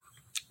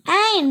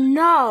I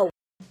know.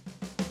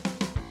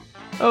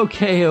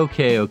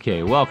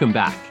 Okay. Welcome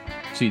back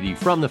to the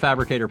From the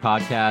Fabricator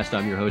podcast.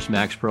 I'm your host,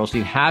 Max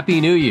Pearlstein.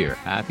 Happy New Year.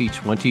 Happy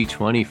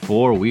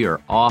 2024. We are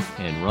off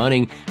and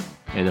running.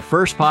 And the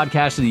first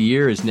podcast of the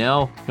year is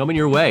now coming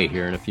your way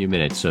here in a few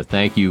minutes. So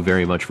thank you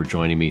very much for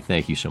joining me.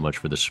 Thank you so much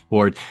for the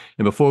support.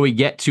 And before we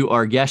get to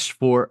our guests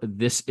for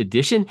this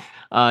edition,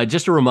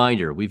 just a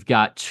reminder, we've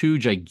got two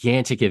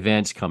gigantic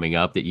events coming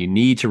up that you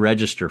need to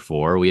register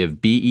for. We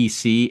have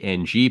BEC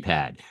and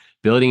GPAD.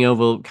 Building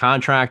Envelope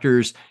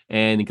Contractors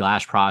and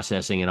Glass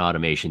Processing and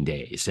Automation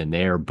Days. And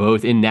they're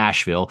both in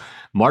Nashville.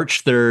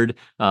 March 3rd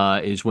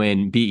is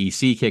when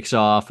BEC kicks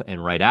off,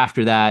 and right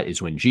after that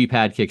is when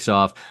GPAD kicks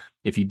off.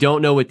 If you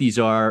don't know what these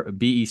are,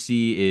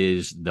 BEC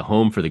is the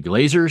home for the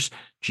glazers.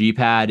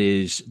 GPAD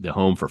is the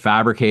home for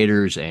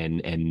fabricators.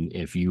 And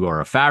if you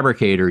are a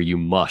fabricator, you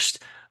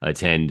must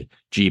attend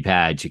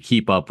GPAD to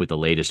keep up with the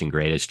latest and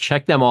greatest.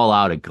 Check them all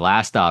out at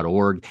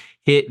glass.org.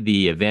 Hit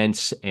the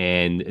events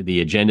and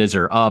the agendas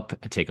are up.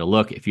 Take a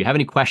look. If you have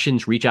any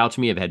questions, reach out to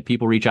me. I've had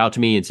people reach out to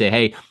me and say,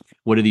 hey,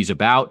 what are these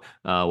about?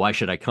 Why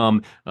should I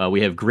come?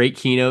 We have great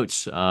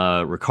keynotes.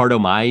 Ricardo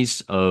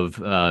Mize of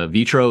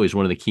Vitro is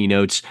one of the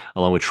keynotes,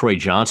 along with Troy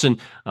Johnson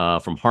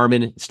from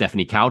Harman.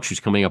 Stefanie Couch,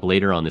 who's coming up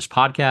later on this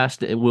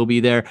podcast, will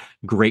be there.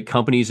 Great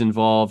companies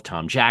involved.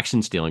 Tom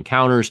Jackson, Steel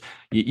Encounters.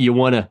 You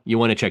want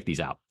to check these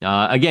out.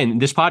 Again,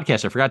 this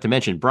podcast, I forgot to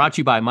mention, brought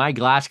to you by My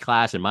Glass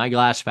Class and My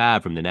Glass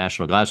Fab from the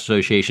National Glass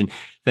Association.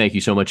 Thank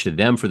you so much to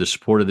them for the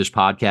support of this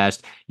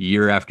podcast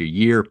year after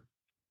year.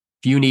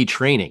 If you need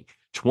training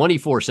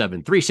 24/7,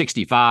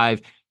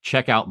 365,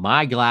 check out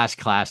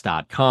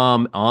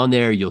myglassclass.com. On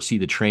there, you'll see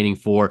the training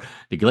for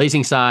the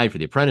glazing side, for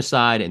the apprentice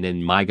side, and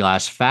then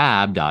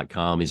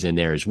myglassfab.com is in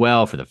there as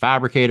well for the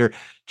fabricator.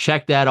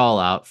 Check that all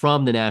out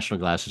from the National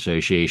Glass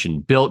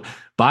Association, built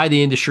by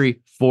the industry,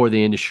 for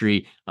the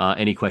industry.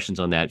 Any questions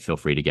on that, feel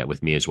free to get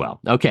with me as well.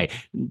 Okay,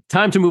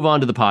 time to move on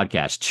to the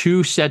podcast.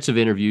 Two sets of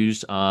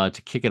interviews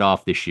to kick it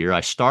off this year.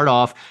 I start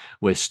off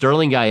with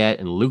Sterling Guyette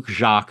and Luc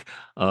Jacques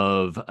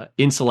of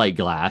Insulite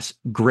Glass.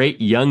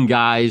 Great young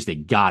guys. They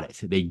got it.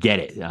 They get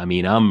it. I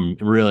mean, I'm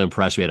really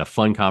impressed. We had a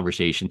fun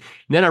conversation.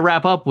 And then I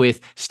wrap up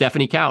with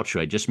Stefanie Couch, who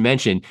I just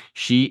mentioned.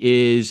 She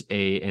is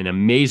an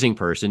amazing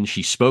person.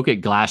 She spoke at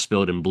Glass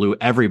Build and blew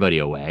everybody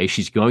away.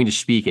 She's going to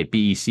speak at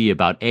BEC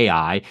about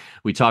AI.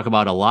 We talk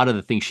about a lot of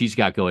the things she's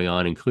got going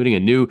on, including a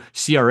new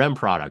CRM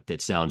product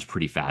that sounds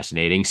pretty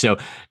fascinating. So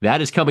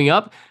that is coming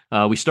up.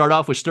 We start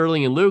off with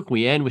Sterling and Luc.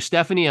 We end with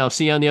Stefanie. I'll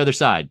see you on the other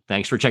side.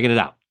 Thanks for checking it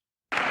out.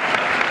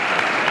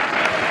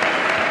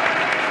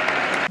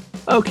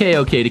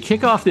 Okay. To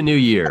kick off the new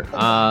year,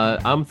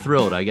 I'm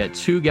thrilled. I got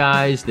two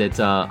guys that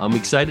I'm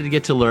excited to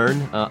get to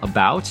learn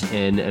about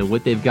and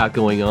what they've got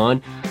going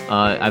on.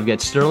 I've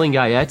got Sterling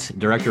Guyette,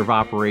 Director of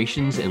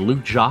Operations, and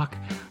Luc Jacques,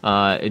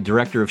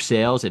 Director of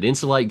Sales at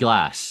Insulite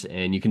Glass.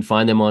 And you can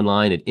find them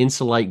online at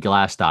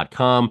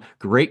insuliteglass.com.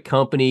 Great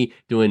company,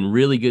 doing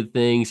really good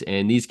things.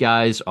 And these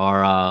guys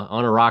are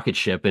on a rocket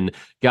ship. And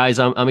guys,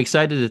 I'm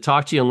excited to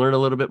talk to you and learn a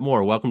little bit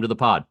more. Welcome to the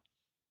pod.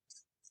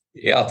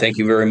 Yeah, thank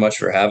you very much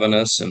for having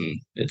us, and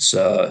it's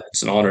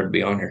an honor to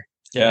be on here.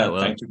 Yeah,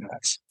 well, thank you,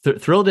 Max.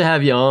 Thrilled to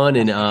have you on,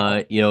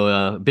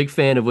 and big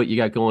fan of what you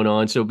got going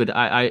on. So, but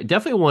I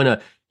definitely want to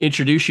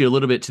introduce you a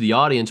little bit to the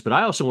audience, but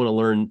I also want to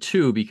learn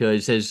too,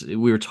 because as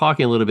we were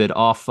talking a little bit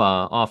off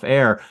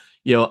air,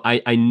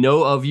 I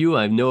know of you,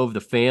 I know of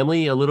the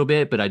family a little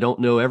bit, but I don't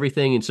know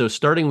everything. And so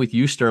starting with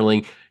you,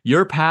 Sterling,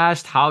 your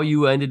past, how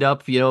you ended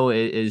up,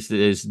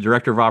 as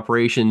director of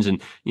operations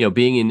and,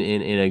 being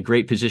in a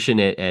great position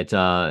at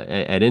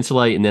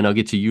Insulite. And then I'll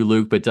get to you,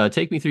 Luc, but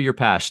take me through your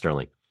past,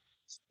 Sterling.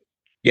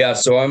 Yeah.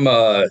 So I'm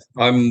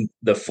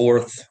the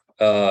fourth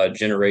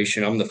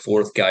generation. I'm the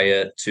fourth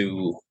Guyette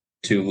to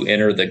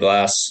enter the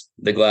glass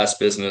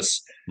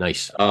business.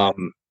 Nice.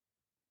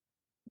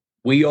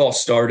 We all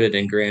started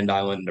in Grand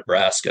Island,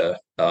 Nebraska,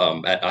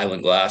 at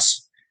Island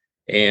Glass.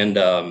 And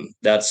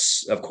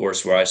that's, of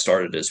course, where I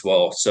started as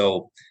well.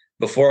 So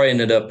before I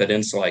ended up at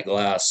Insulite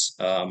Glass,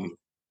 I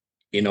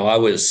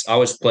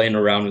was playing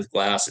around with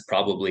glass at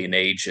probably an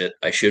age that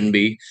I shouldn't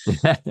be,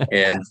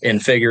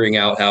 and figuring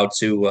out how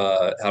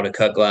to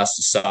cut glass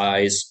to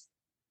size.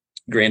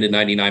 Granted,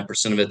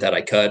 99% of it that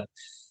I cut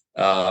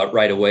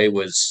right away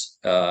was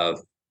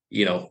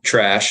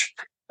trash.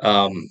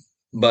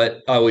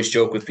 But I always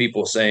joke with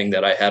people saying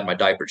that I had my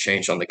diaper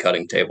changed on the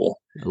cutting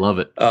table. I love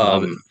it.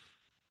 Love it.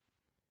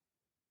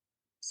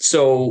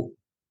 So,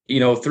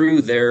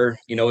 through there,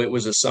 it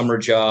was a summer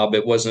job.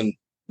 It wasn't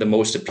the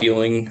most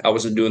appealing. I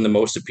wasn't doing the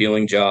most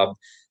appealing job,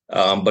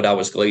 but I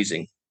was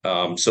glazing.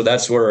 So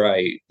that's where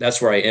I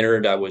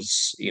entered. I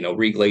was,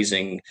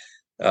 reglazing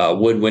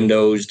wood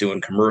windows,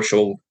 doing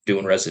commercial,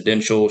 doing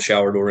residential,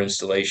 shower door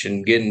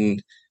installation,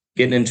 getting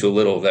into a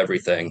little of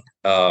everything.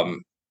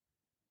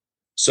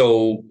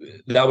 So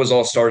that was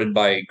all started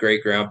by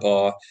great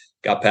grandpa,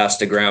 got passed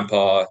to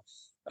grandpa,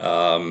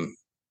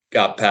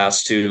 got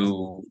passed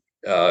to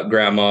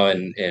grandma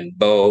and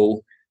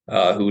Bo,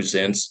 who's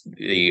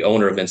the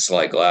owner of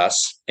Insulite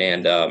Glass.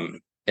 And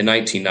in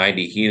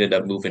 1990, he ended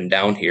up moving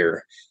down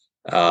here.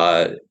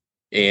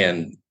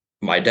 And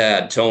my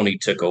dad, Tony,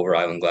 took over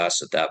Island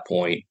Glass at that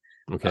point,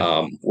 Okay.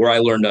 where I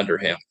learned under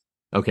him.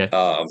 Okay.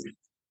 Um,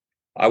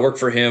 I worked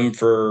for him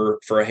for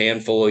a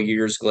handful of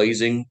years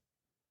glazing.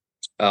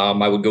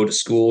 I would go to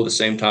school the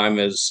same time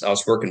as I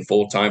was working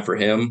full time for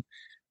him.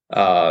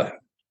 Uh,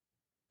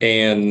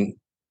 and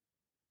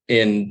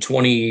in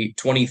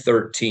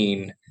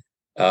 2013,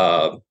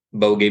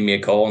 Bo gave me a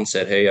call and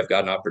said, "Hey, I've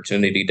got an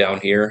opportunity down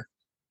here."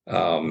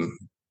 Um,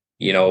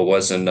 it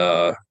wasn't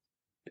a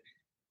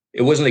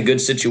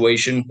good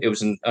situation. It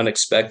was an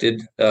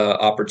unexpected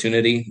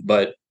opportunity,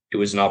 but it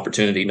was an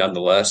opportunity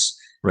nonetheless.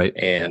 Right.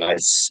 And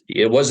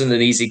it wasn't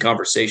an easy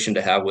conversation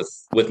to have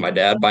with my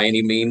dad by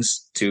any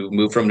means to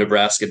move from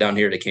Nebraska down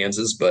here to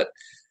Kansas, but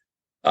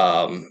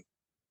um,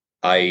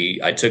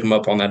 I took him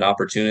up on that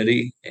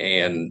opportunity,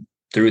 and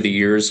through the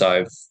years,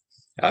 I've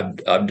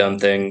done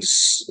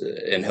things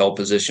in held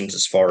positions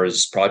as far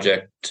as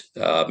project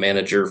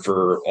manager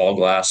for all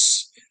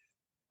glass,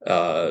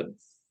 uh,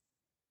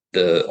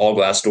 the all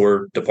glass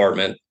door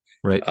department.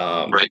 Right.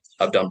 Right.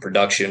 I've done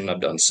production.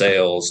 I've done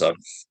sales.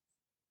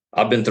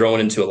 I've been thrown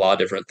into a lot of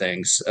different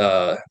things,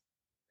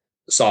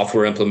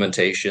 software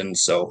implementation.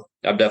 So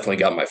I've definitely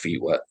got my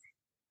feet wet.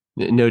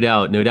 No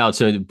doubt, no doubt.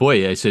 So,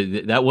 boy, so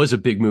that was a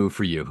big move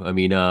for you. I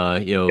mean,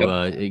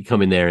 Yep.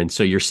 come in there, and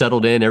so you're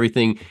settled in,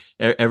 everything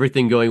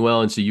going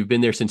well, and so you've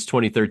been there since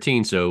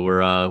 2013. So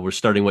we're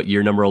starting what,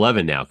 year number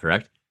 11 now,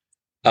 correct?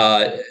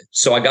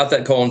 So I got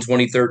that call in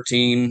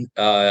 2013.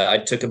 I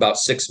took about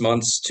 6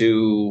 months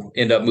to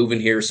end up moving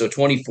here. So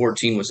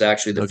 2014 was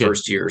actually the Okay.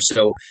 first year.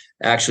 So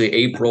actually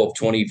April of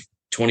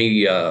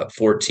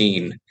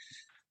 2014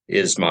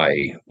 was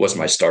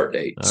my start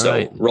date. All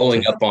right. So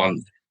rolling up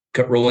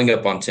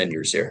on 10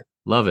 years here.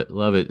 Love it,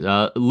 love it.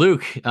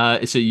 Luke, so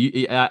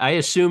I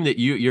assume that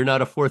you're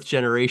not a fourth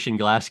generation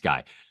glass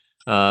guy.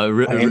 I am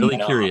Really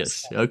not.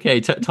 curious.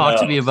 Okay, talk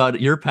to me No. about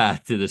your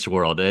path to this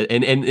world.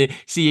 And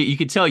see, you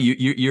can tell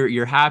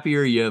you're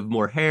happier. You have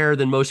more hair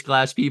than most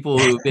glass people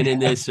who have been in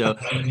this, so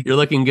you're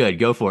looking good.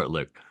 Go for it,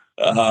 Luke.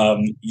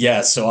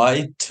 Yeah, so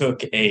I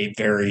took a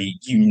very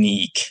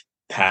unique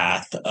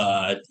path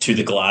to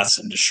the glass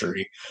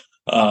industry.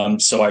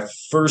 So I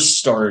first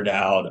started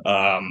out,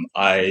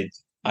 I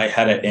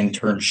had an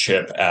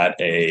internship at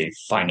a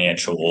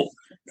financial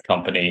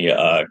company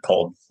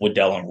called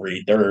Waddell and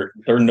Reed. They're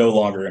no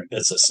longer in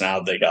business now.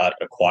 They got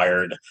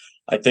acquired,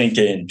 I think,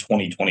 in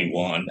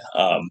 2021.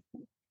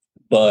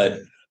 But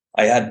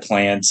I had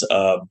plans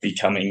of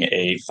becoming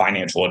a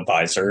financial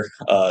advisor,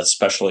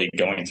 especially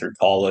going through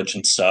college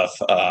and stuff.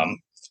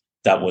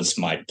 That was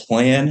my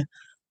plan.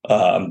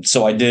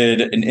 So I did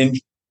an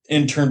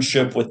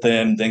internship with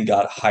them, then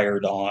got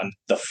hired on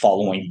the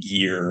following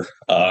year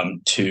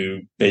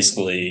to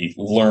basically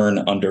learn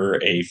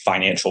under a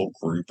financial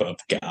group of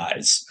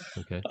guys.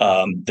 Okay.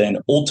 Then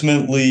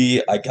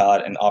ultimately, I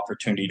got an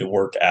opportunity to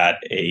work at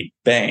a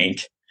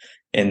bank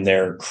in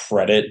their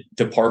credit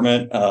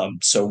department.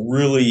 So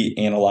really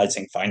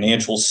analyzing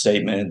financial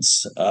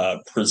statements,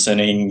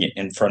 presenting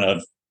in front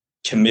of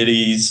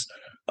committees,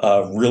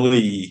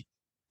 really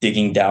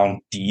digging down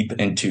deep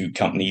into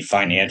company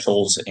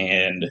financials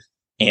and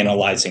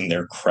analyzing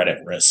their credit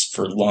risks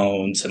for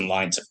loans and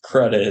lines of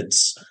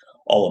credits,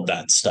 all of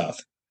that stuff.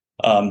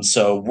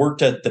 So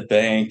worked at the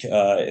bank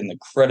in the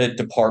credit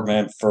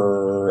department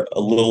for a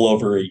little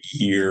over a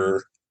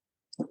year.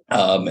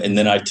 And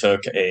then I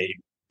took a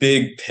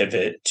big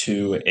pivot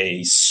to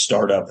a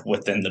startup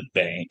within the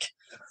bank,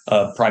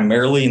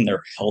 primarily in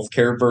their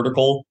healthcare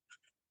vertical,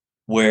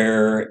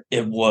 where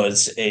it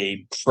was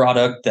a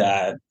product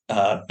that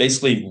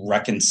basically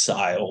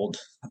reconciled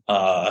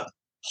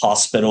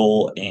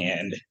hospital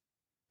and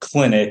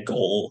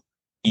clinical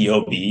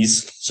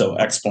EOBs, so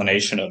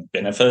explanation of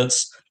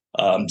benefits.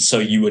 So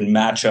you would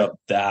match up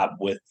that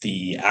with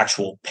the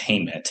actual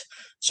payment.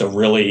 So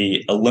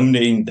really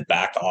eliminating the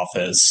back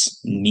office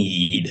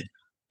need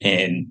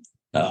in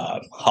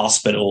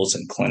hospitals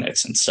and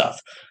clinics and stuff.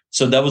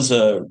 So that was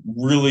a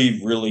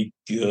really, really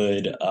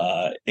good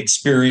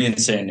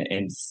experience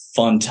and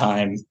fun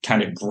time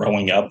kind of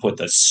growing up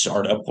with a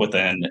startup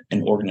within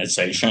an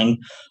organization.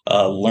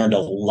 Learned a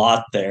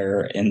lot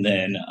there. And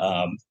then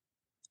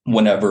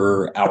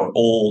whenever our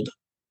old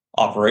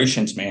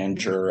operations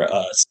manager,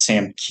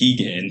 Sam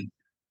Keegan,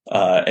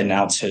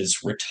 announced his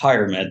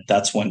retirement,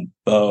 that's when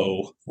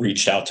Bo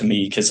reached out to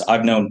me because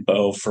I've known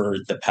Bo for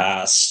the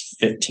past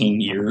 15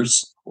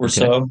 years or Okay.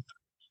 so.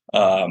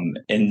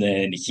 And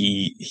then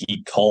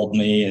he called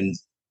me and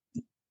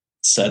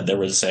said there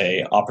was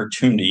a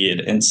opportunity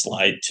at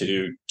Insulite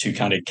to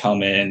kind of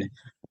come in,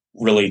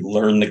 really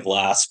learn the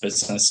glass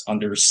business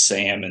under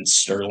Sam and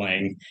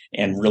Sterling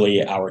and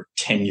really our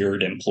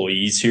tenured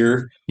employees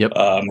here. Yep.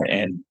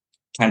 And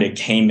kind of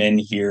came in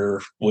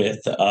here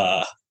with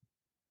a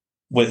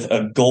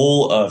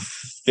goal of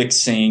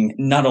fixing,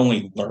 not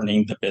only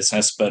learning the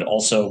business, but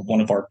also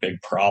one of our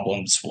big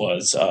problems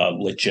was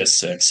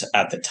logistics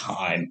at the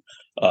time.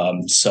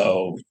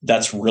 So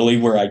that's really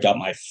where I got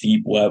my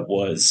feet wet,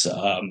 was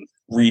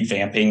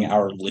revamping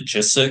our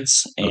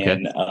logistics Okay.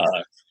 and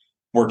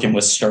working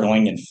with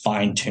Sterling and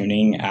fine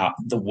tuning out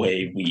the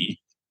way we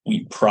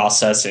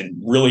process and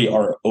really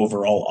our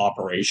overall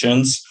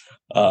operations,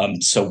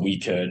 so we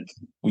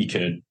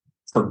could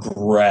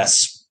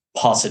progress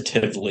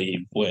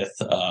positively with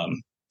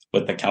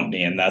the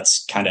company, and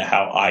that's kind of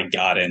how I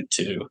got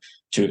into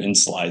to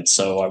Insulite.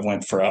 So I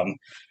went from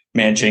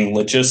managing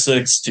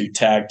logistics to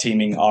tag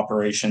teaming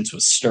operations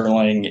with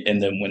Sterling,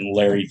 and then when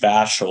Larry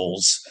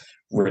Vashels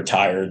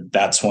retired,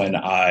 that's when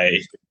I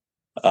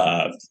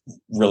uh,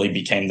 really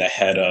became the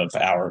head of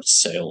our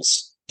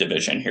sales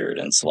division here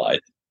at Insulite.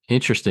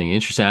 Interesting,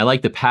 interesting. I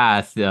like the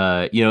path,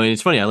 and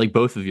it's funny. I like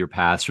both of your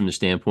paths from the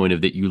standpoint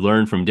of that you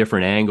learn from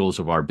different angles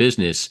of our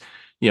business,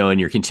 and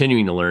you're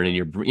continuing to learn, and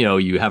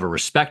you have a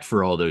respect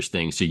for all those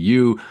things. So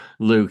you,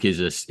 Luke,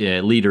 is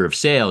a leader of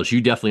sales.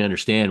 You definitely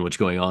understand what's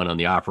going on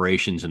the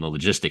operations and the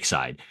logistics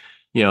side.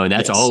 And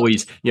that's Yes,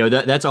 always,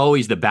 that's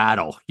always the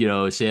battle.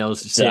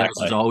 Sales is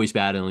exactly. always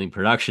battling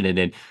production, and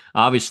then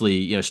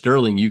obviously,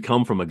 Sterling, you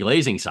come from a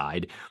glazing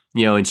side.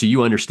 And so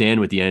you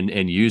understand what the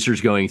end users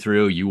going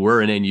through. You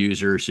were an end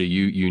user, so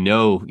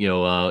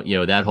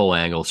that whole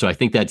angle. So I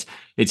think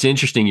it's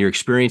interesting. Your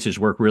experiences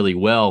work really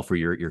well for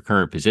your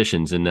current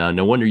positions, and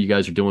no wonder you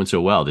guys are doing so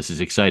well. This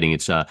is exciting.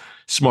 It's a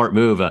smart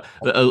move.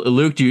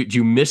 Luke, do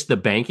you miss the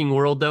banking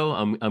world though?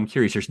 I'm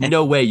curious. There's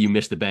no way you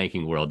miss the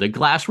banking world. The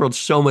glass world's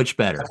so much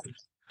better.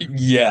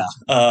 Yeah,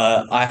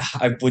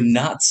 I would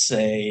not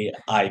say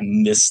I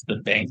miss the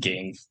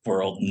banking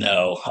world.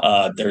 No,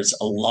 there's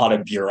a lot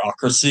of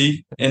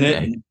bureaucracy in it.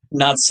 Okay.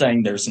 Not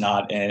saying there's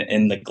not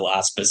in the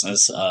glass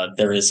business.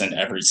 There is in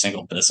every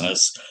single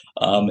business.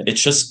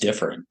 It's just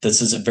different.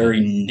 This is a Yeah.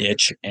 very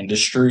niche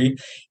industry,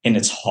 and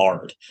it's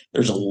hard.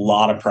 There's a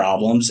lot of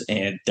problems,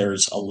 and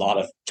there's a lot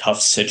of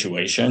tough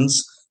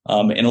situations,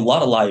 and a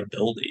lot of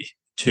liability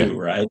Yeah. too,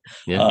 right?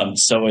 Yeah.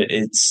 So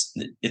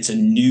it's a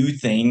new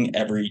thing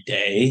every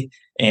day,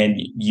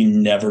 and you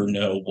never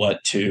know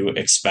what to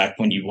expect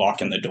when you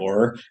walk in the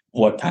door,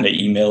 what kind of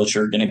emails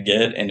you're going to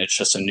get, and it's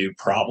just a new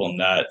problem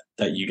that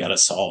you got to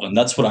solve. And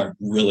that's what I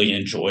really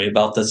enjoy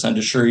about this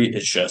industry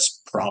is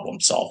just problem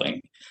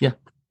solving. Yeah.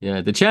 Yeah,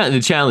 the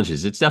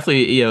challenges. It's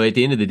definitely, at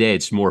the end of the day,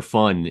 it's more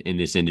fun in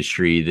this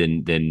industry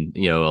than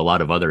a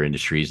lot of other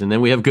industries. And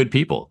then we have good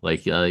people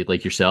like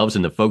yourselves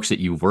and the folks that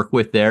you work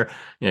with there.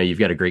 You've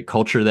got a great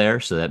culture there,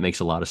 so that makes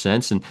a lot of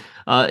sense. And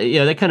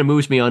that kind of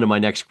moves me on to my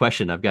next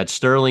question. I've got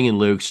Sterling and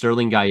Luke,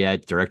 Sterling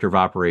Guyette, Director of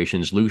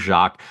Operations, Luke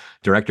Jacques,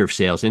 Director of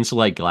Sales,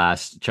 Insulite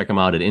Glass. Check them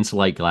out at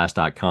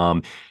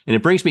insulateglass.com. And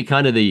it brings me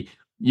kind of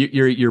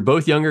you're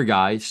both younger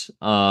guys.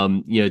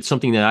 It's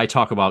something that I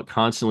talk about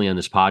constantly on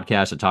this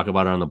podcast. I talk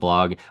about it on the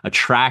blog,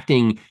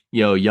 attracting,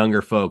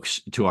 younger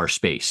folks to our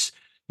space.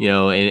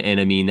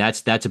 And I mean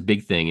that's a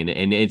big thing,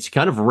 and it's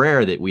kind of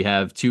rare that we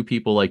have two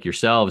people like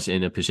yourselves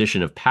in a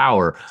position of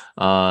power.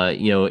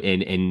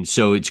 And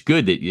so it's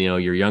good that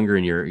you're younger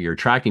and you're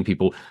attracting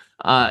people.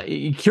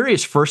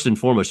 Curious first and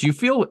foremost, do you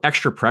feel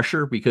extra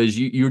pressure because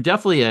you're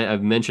definitely,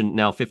 I've mentioned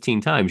now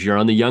 15 times, you're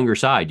on the younger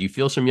side. Do you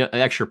feel some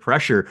extra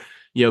pressure,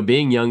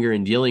 being younger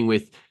and dealing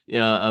with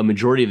a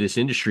majority of this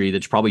industry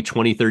that's probably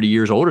 20, 30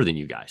 years older than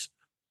you guys?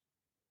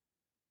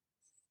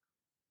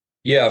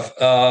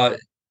 Yeah,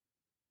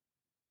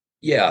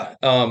 yeah.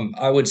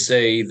 I would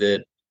say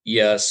that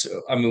yes.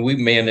 I mean,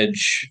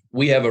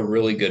 we have a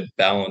really good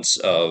balance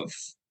of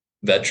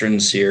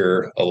veterans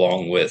here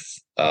along with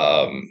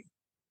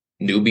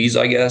newbies,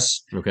 I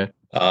guess. Okay.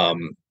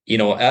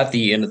 At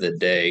the end of the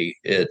day,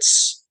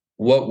 it's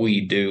what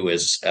we do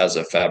as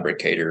a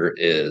fabricator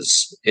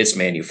is it's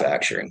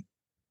manufacturing.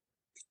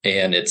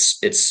 And it's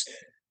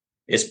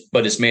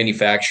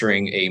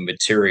manufacturing a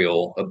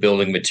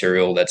building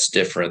material that's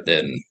different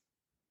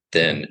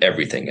than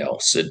everything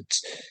else.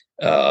 It's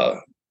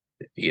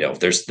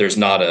there's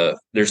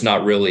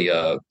not really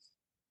a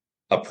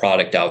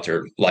product out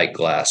there like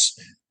glass.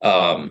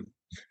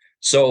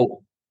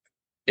 So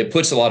it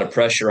puts a lot of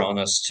pressure on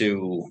us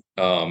to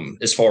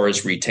as far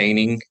as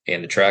retaining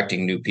and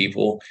attracting new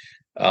people.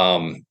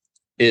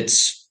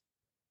 It's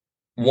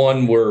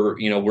one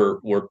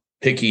we're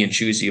picky and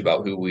choosy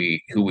about who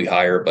we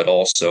hire, but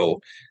also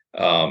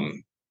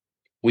um,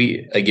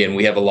 we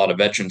have a lot of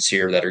veterans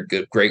here that are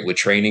great with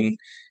training.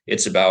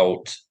 It's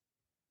about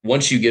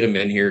once you get them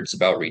in here, it's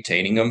about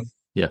retaining them.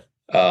 Yeah.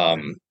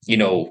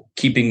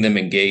 Keeping them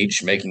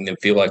engaged, making them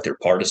feel like they're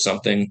part of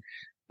something.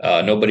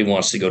 Nobody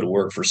wants to go to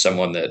work for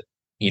someone that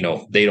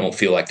they don't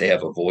feel like they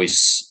have a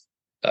voice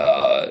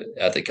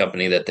at the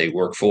company that they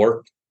work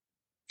for.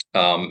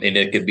 And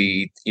it could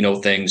be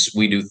things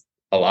we do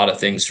a lot of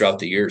things throughout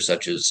the year,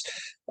 such as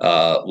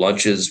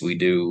lunches. We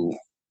do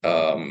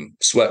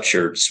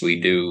sweatshirts. We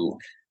do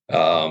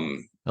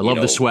I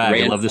love the swag. I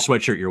random love the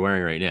sweatshirt you're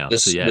wearing right now.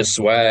 So the yeah.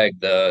 swag,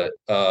 the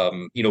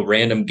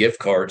random gift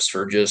cards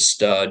for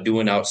just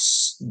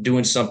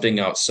doing something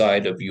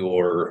outside of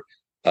your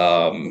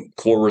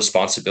core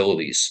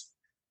responsibilities.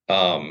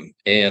 And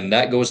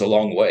that goes a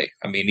long way.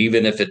 I mean,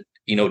 even if it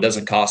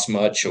doesn't cost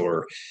much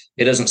or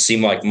it doesn't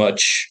seem like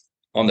much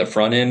on the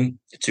front end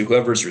to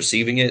whoever's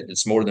receiving it,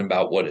 it's more than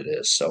about what it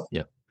is. So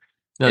Yeah.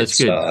 No, that's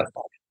it's good.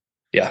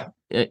 yeah.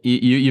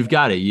 You've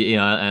got it.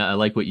 I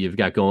like what you've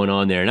got going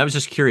on there. And I was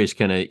just curious,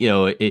 kind of,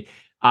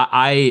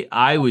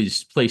 I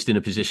was placed in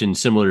a position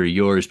similar to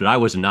yours, but I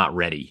was not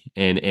ready,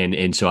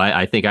 and so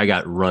I think I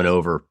got run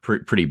over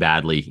pretty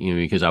badly,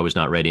 because I was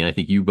not ready. And I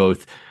think you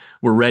both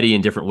were ready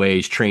in different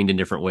ways, trained in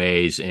different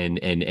ways,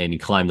 and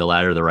climbed the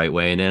ladder the right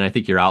way. And then I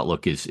think your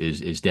outlook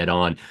is dead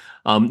on.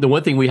 The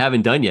one thing we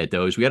haven't done yet,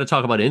 though, is we got to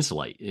talk about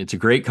Insulite. It's a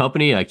great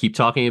company. I keep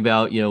talking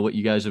about, what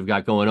you guys have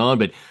got going on,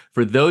 but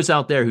for those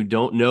out there who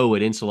don't know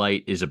what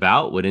Insulite is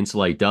about, what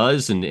Insulite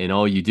does, and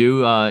all you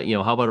do,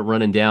 how about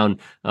running down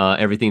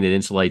everything that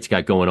Insulite's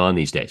got going on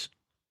these days?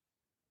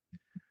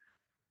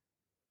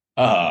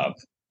 Uh,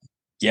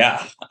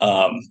 yeah.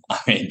 I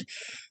mean,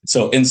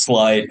 so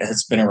Insulite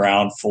has been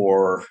around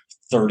for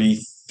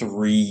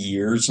 33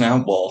 years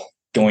now. Well,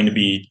 going to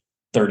be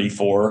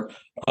 34.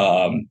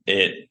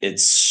 It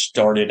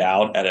started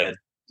out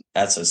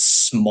as a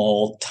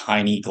small,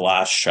 tiny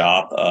glass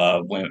shop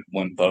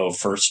when Bo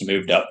first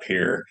moved up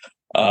here.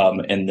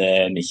 And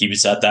then he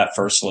was at that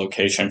first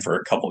location for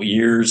a couple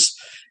years,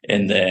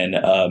 and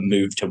then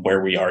moved to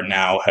where we are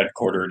now,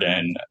 headquartered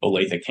in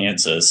Olathe,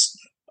 Kansas.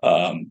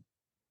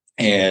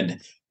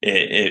 And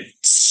it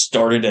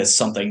started as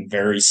something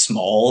very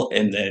small,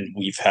 and then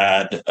we've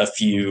had a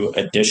few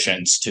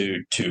additions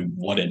to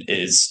what it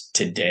is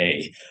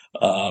today.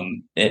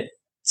 It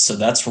So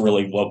that's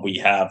really what we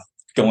have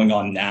going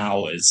on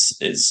now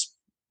is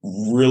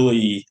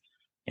really,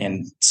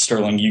 and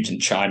Sterling, you can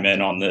chime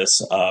in on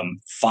this,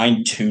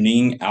 fine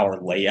tuning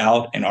our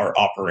layout and our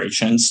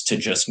operations to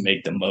just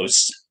make the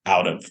most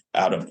out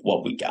of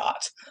what we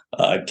got,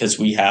 because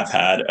we have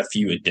had a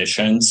few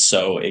additions,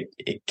 so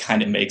it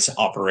kind of makes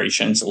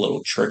operations a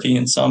little tricky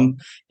in some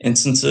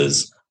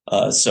instances.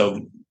 So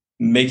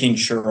making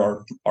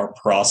sure our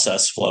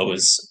process flow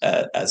is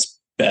as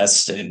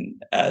best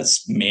and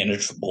as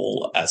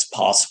manageable as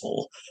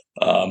possible.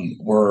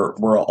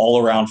 We're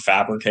all around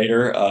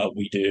fabricator.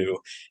 We do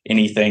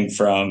anything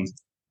from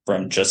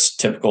just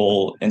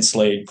typical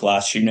insulated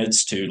glass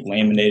units to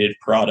laminated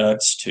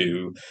products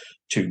to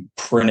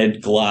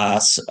printed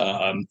glass,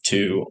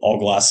 to all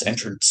glass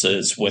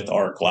entrances with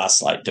our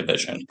glass light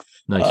division.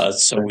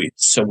 Nice.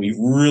 So we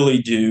really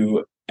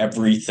do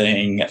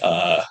everything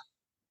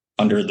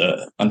under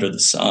the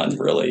sun,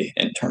 really,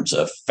 in terms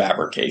of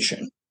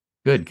fabrication.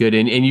 Good, good.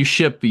 And you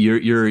ship.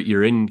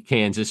 You're in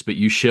Kansas, but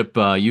you ship.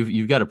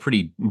 You've got a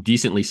pretty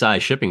decently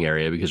sized shipping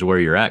area because of where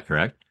you're at,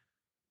 correct?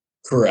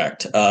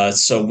 Correct.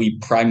 So we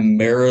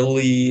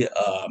primarily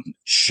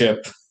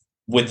ship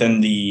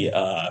within the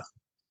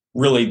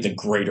really the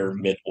greater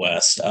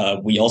Midwest.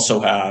 We also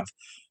have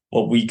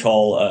what we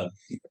call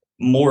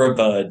more of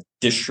a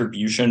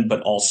distribution,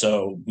 but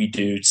also we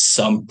do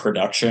some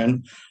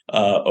production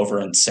over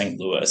in St.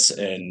 Louis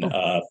in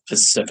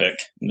Pacific,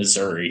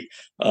 Missouri.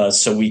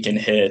 So we can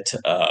hit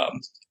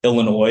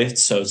Illinois,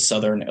 so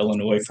southern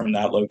Illinois from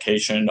that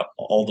location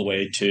all the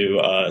way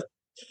to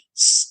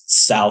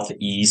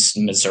southeast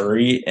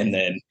Missouri, and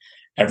then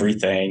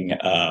everything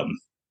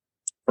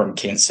from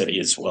Kansas City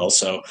as well.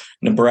 So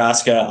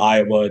Nebraska,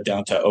 Iowa,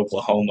 down to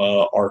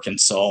Oklahoma,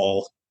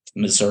 Arkansas,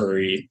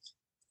 Missouri,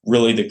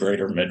 really the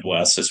greater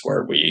Midwest is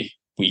where we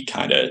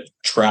kind of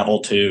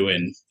travel to,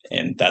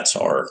 and that's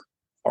our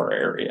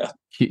area.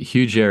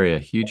 Huge area,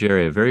 huge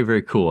area. Very,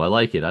 very cool. I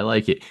like it. I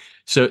like it.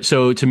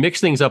 So to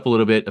mix things up a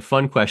little bit, a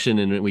fun question,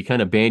 and we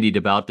kind of bandied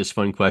about this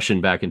fun question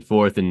back and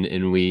forth,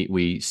 and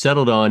we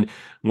settled on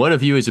one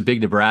of you is a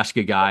big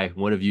Nebraska guy,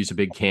 one of you is a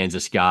big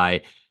Kansas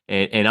guy,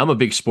 and I'm a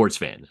big sports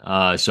fan.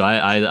 So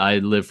I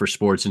live for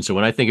sports, and so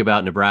when I think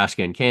about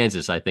Nebraska and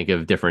Kansas, I think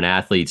of different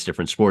athletes,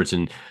 different sports,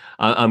 and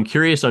I'm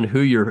curious on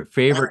who your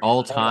favorite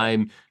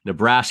all-time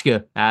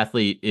Nebraska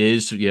athlete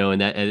is. And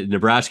that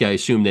Nebraska, I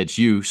assume that's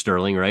you,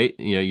 Sterling, right?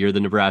 You're the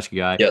Nebraska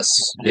guy. Yes.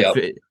 Yeah.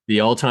 The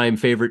all-time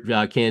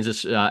favorite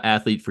Kansas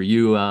athlete for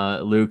you,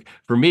 Luke.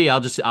 For me,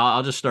 I'll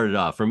just start it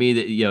off. For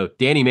me,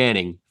 Danny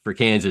Manning for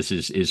Kansas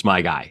is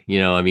my guy.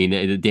 I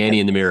mean,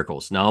 Danny and the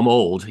Miracles. Now I'm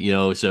old,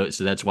 so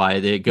that's why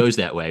it goes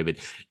that way. But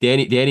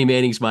Danny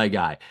Manning's my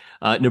guy.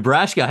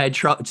 Nebraska, I had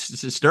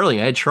Sterling.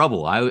 I had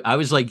trouble. I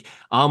was like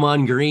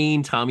Amon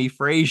Green, Tommy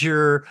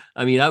Frazier.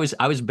 I mean, I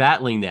was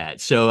battling that.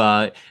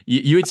 So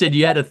you had said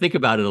you had to think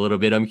about it a little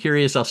bit. I'm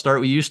curious. I'll start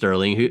with you,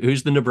 Sterling.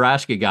 Who's the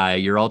Nebraska guy?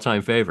 Your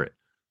all-time favorite?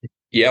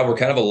 Yeah, we're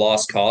kind of a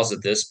lost cause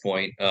at this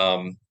point.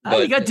 You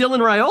got Dylan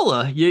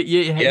Raiola.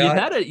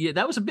 Yeah,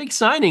 That was a big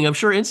signing. I'm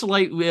sure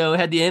Insulite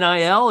had the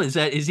NIL.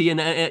 Is he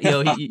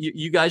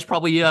you guys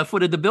probably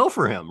footed the bill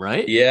for him,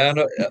 right? yeah, and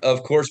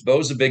of course,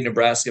 Bo's a big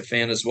Nebraska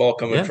fan as well,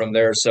 coming Yeah. from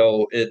there.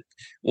 So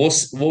we'll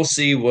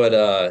see what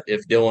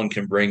if Dylan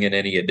can bring in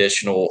any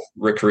additional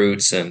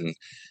recruits and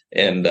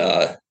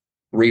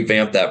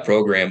revamp that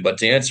program. But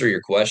to answer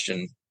your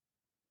question,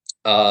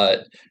 I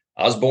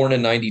was born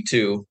in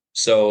 '92,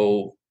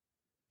 so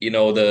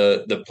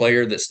the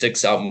player that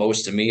sticks out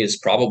most to me is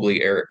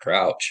probably Eric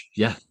Crouch.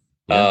 Yeah.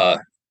 Yeah. Uh,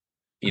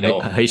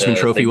 Heisman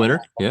Trophy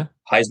winner. Yeah.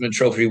 Heisman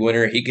Trophy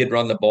winner. He could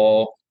run the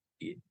ball.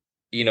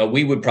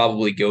 we would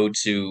probably go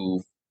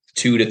to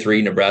 2 to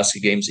 3 Nebraska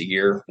games a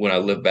year when I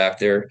lived back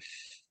there.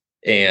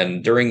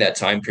 And during that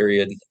time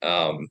period,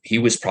 he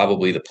was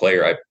probably the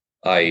player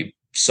I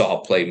saw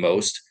play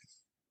most.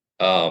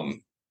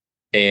 Um,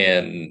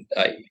 and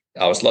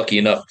I was lucky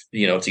enough,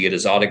 to get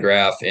his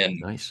autograph. And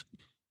Nice.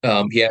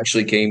 he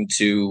actually came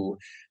to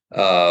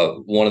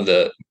one of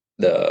the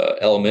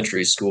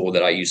elementary school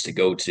that I used to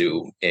go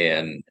to.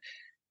 And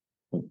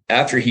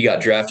after he got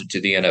drafted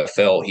to the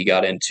NFL, he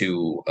got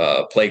into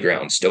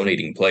playgrounds,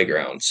 donating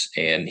playgrounds,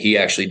 and he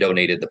actually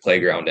donated the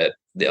playground at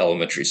the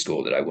elementary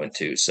school that I went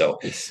to. So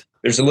Nice.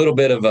 there's a little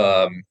bit of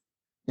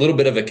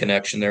a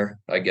connection there,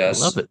 I I love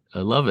guess. it. I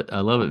love it. I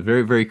love it.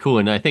 Very, very cool.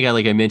 And I think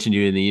like I mentioned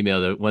you in the email,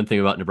 the one thing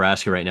about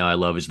Nebraska right now I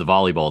love is the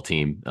volleyball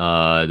team,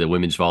 the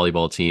women's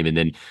volleyball team. And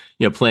then,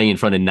 playing in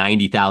front of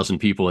 90,000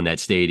 people in that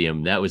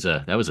stadium. That was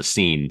a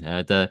scene.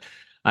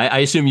 I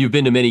assume you've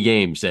been to many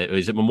games.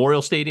 Is it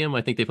Memorial Stadium?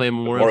 I think they play in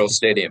Memorial. Memorial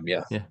Stadium,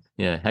 yeah, Yeah.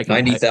 Yeah.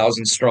 ninety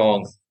thousand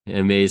strong.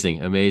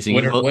 Amazing. Amazing.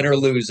 Win or, Well, win or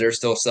lose, they're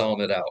still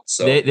selling it out.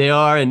 they So they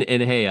are, and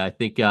hey, I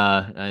think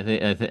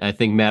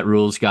Matt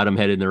Rule's got him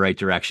headed in the right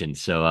direction.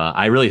 So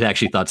I really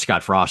actually thought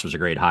Scott Frost was a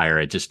great hire.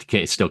 I just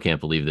still can't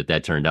believe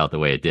that turned out the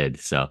way it did.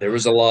 So there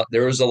was a lot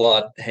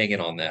hanging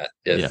on that.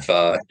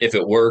 yeah, If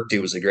it worked, it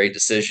was a great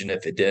decision.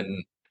 If it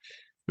didn't,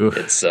 Oof.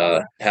 it's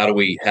how do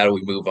we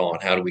move on?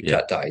 How do we Yeah,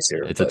 cut ties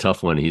here? it's a But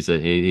tough one. He's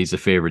a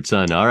favorite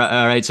son. All right,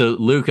 all right. So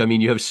Luke, I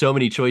mean, you have so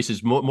many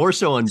choices, more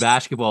so on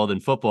basketball than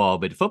football,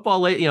 but Yeah. football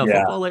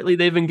lately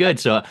they've been good.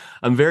 So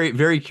I'm very,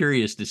 very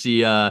curious to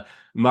see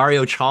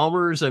Mario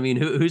Chalmers. I mean,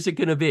 who's it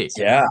going to be?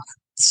 Yeah.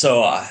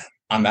 So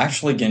I'm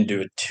actually going to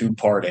do a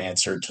two-part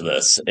answer to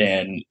this,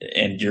 and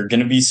you're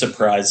going to be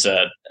surprised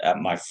at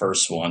my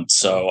first one.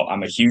 So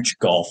I'm a huge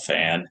golf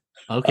fan.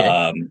 Okay.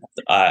 Um,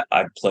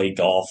 I play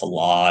golf a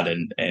lot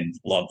and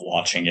love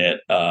watching it.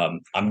 I'm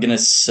going to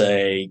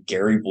say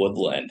Gary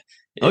Woodland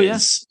Oh yeah.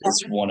 is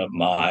one of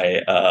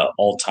my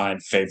all-time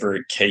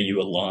favorite KU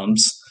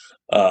alums.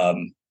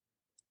 Um,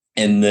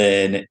 and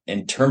then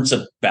in terms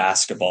of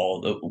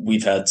basketball,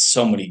 we've had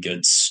so many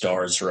good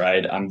stars,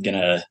 right? I'm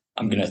gonna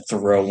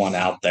throw one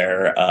out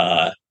there,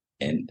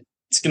 and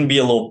it's gonna be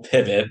a little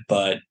pivot,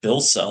 but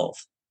Bill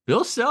Self.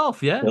 Bill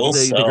Self, yeah, Bill the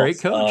Self, great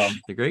coach,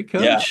 the great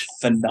yeah, coach.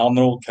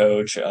 phenomenal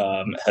coach,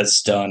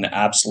 has done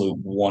absolute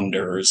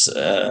wonders.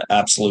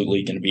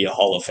 Absolutely going to be a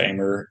Hall of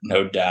Famer,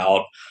 no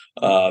doubt.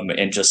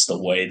 And just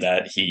the way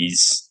that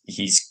he's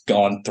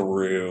gone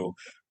through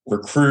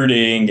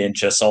recruiting and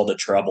just all the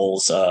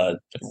troubles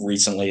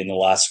recently in the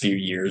last few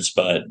years,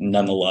 but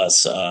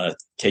nonetheless,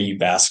 KU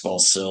basketball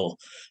still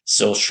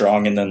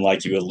strong. And then,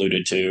 like you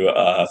alluded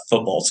to,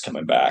 football's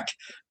coming back.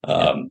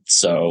 Yeah,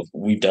 So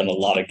we've done a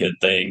lot of good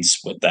things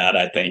with that.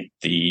 I think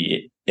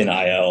the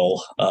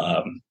NIL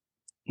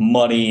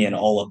money and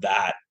all of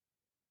that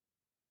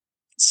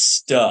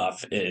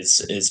stuff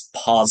is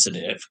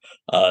positive,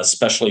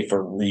 especially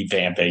for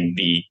revamping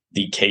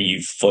the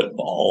KU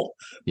football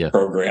yeah,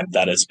 program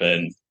that has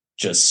been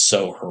just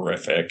so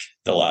horrific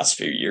the last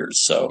few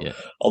years. So yeah.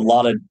 a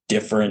lot of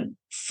different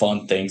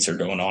fun things are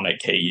going on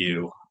at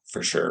KU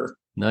for sure.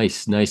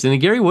 Nice, nice. And then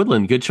Gary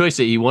Woodland, good choice.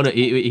 He won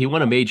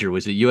a major.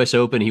 Was it U.S.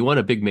 Open? He won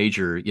a big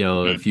major, a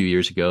Mhm. few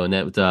years ago, and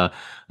that was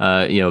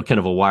kind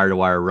of a wire to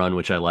wire run,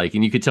 which I like.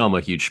 And you could tell I'm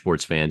a huge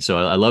sports fan. So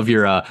I love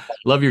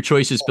your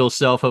choices. Bill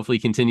Self hopefully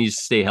continues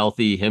to stay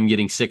healthy. Him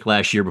getting sick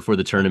last year before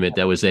the tournament,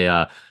 that was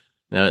a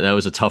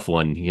tough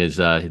one. He is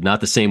not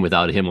the same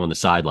without him on the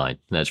sideline.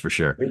 That's for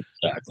sure.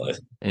 Exactly.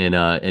 And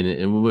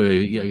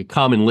a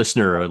common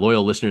listener, a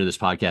loyal listener to this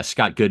podcast,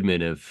 Scott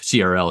Goodman of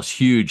CRL, is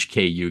huge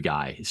KU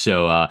guy.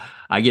 So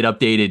I get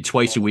updated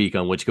twice a week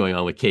on what's going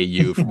on with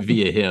KU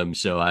via him.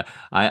 So I'm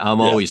Yeah.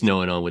 always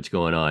knowing on what's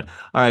going on.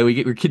 All right,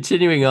 we're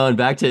continuing on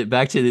back to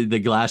the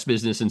glass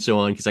business and so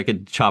on, because I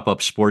could chop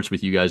up sports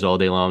with you guys all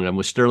day long. I'm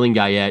with Sterling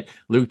Guyette,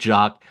 Luke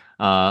Jacques,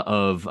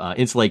 of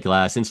Insulite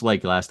Glass,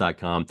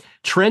 insulateglass.com.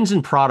 Trends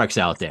and products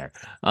out there.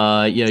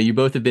 You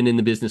both have been in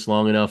the business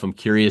long enough. I'm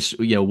curious,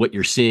 what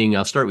you're seeing.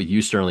 I'll start with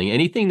you, Sterling.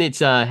 Anything that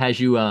has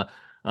you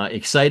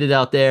excited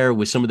out there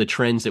with some of the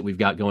trends that we've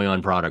got going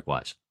on product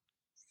wise?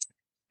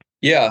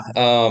 yeah,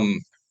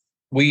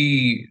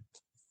 we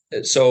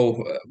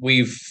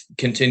we've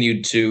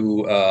continued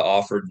to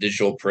offer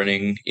digital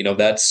printing.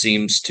 That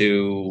seems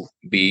to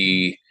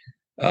be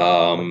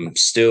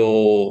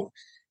still,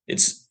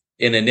 it's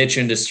in a niche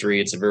industry.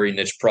 It's a very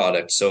niche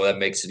product, so that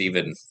makes it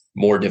even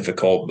more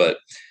difficult. But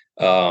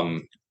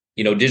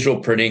digital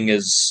printing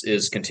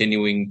is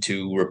continuing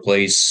to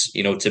replace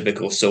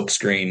typical silk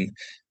screen.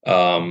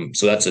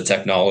 So that's a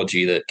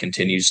technology that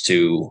continues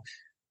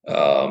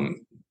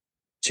um,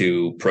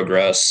 to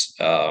progress.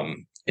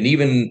 And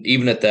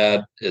even at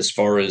that, as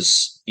far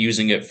as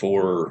using it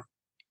for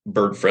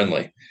bird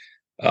friendly,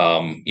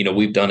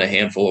 we've done a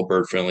handful of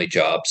bird friendly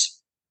jobs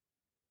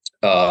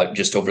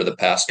just over the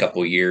past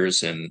couple of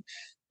years, and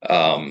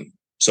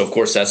so of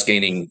course that's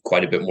gaining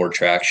quite a bit more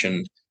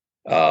traction.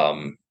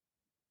 Um,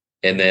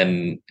 and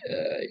then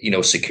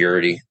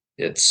security.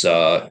 It's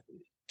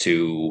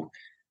to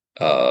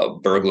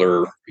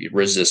burglar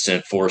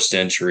resistant, forced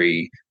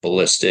entry,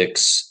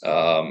 ballistics,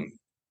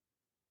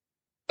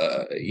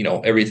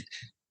 every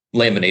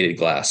laminated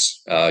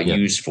glass Yeah.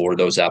 used for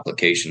those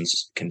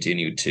applications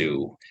continue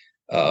to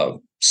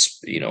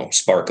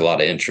spark a lot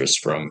of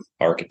interest from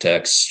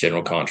architects,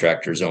 general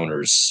contractors,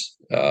 owners,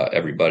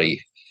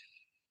 everybody.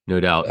 No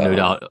doubt. No Um,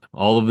 doubt.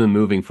 All of them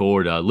moving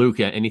forward. Luke,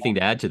 anything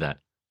to add to that?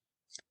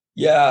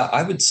 Yeah,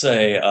 I would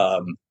say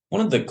one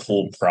of the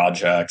cool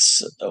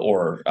projects,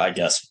 or I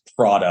guess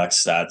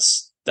products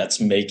that's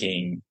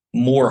making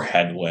more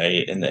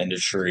headway in the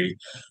industry,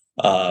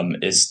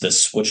 is the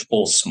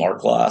switchable smart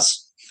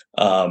glass.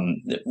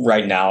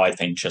 Right now, I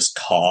think just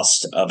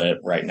cost of it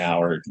right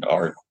now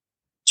are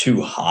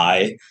too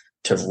high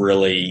to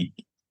really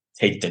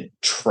take the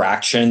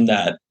traction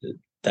that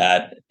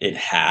it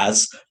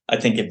has. I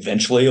think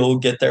eventually it will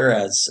get there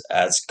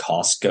as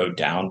costs go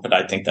down, but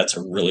I think that's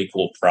a really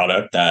cool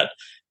product that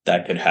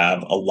could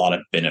have a lot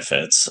of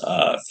benefits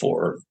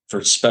for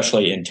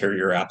especially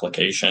interior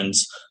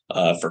applications,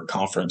 for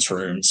conference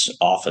rooms,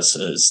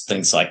 offices,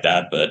 things like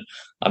that. But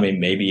I mean,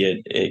 maybe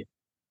it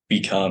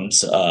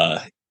becomes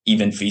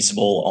even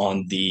feasible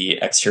on the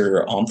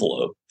exterior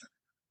envelope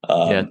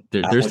Yeah,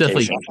 there's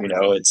definitely.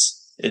 application.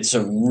 It's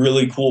a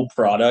really cool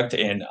product,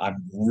 and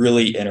I'm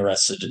really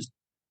interested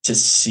to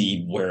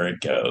see where it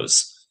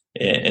goes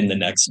in the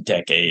next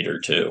decade or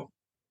two.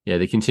 Yeah,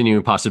 the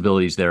continuing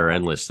possibilities there are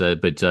endless.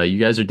 But you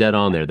guys are dead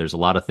on there. There's a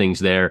lot of things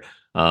there.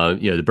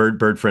 The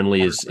bird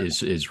friendly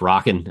is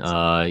rocking.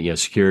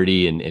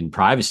 Security and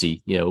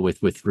privacy.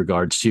 With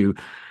regards to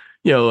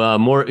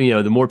more.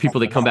 The more people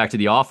that come back to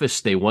the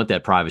office, they want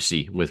that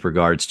privacy with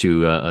regards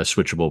to a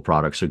switchable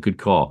product. So good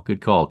call.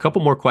 Good call. A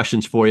couple more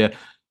questions for you.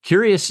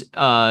 Curious,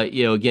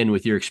 again,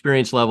 with your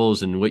experience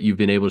levels and what you've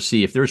been able to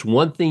see, if there's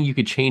one thing you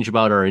could change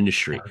about our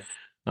industry,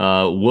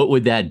 what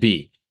would that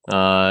be?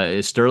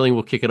 Sterling,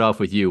 we'll kick it off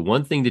with you.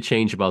 One thing to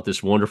change about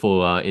this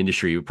wonderful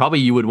industry,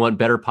 probably you would want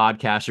better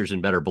podcasters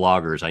and better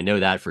bloggers. I know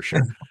that for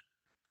sure.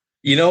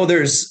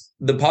 there's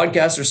the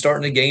podcasts are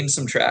starting to gain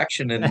some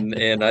traction,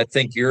 and I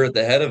think you're at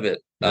the head of it.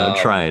 Yeah, I'm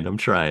trying. I'm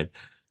trying.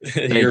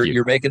 Thank you.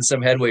 You're making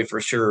some headway for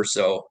sure.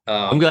 So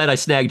I'm glad I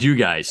snagged you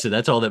guys. So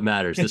that's all that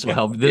matters. This will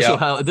help. This yeah, will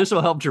help. This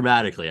will help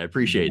dramatically. I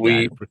appreciate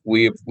that.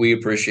 we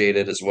appreciate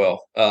it as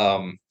well.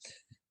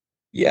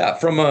 Yeah,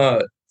 from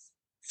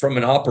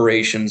an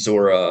operations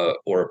or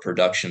a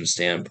production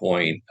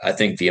standpoint, I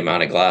think the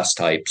amount of glass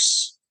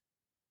types,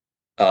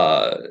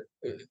 uh,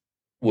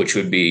 which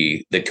would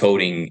be the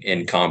coating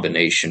in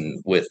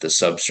combination with the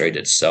substrate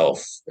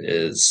itself,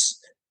 is,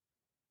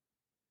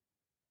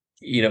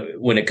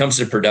 when it comes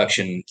to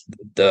production,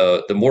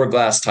 the more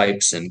glass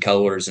types and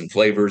colors and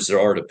flavors there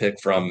are to pick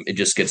from, it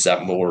just gets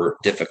that more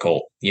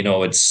difficult.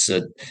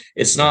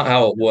 It's not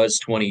how it was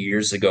 20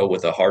 years ago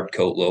with a hard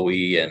coat low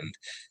E, and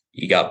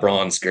you got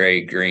bronze,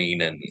 gray,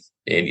 green, and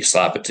you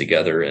slap it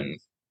together, and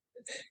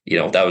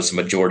that was the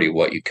majority of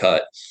what you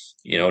cut.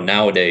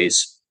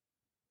 Nowadays,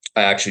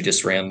 I actually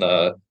just ran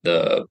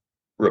the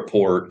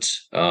report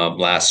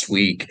last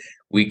week.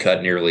 We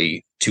cut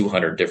nearly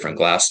 200 different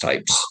glass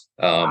types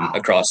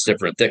across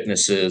different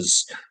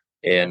thicknesses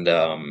and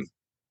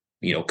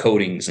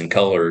coatings and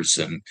colors,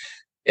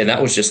 and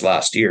that was just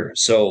last year.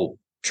 So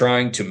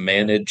trying to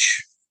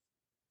manage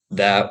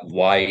that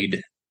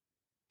wide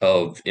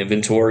of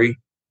inventory.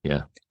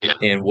 Yeah.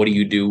 And what do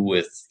you do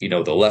with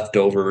the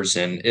leftovers?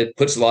 And it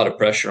puts a lot of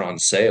pressure on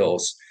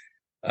sales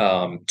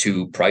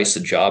to price the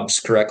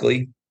jobs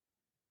correctly.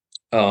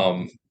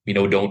 Don't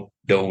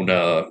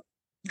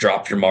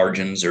drop your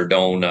margins, or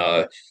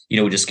don't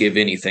just give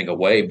anything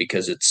away,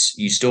 because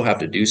you still have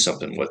to do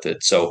something with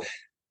it. So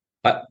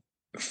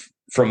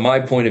from my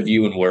point of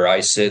view and where I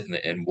sit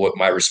and what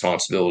my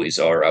responsibilities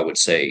are, I would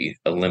say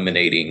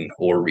eliminating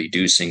or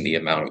reducing the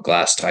amount of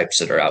glass types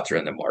that are out there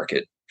in the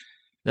market.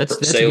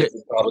 That's Sales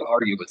would probably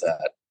argue with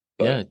that.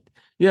 Yeah.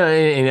 Yeah,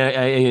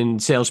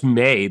 and sales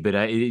may, but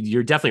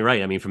you're definitely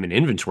right. I mean, from an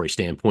inventory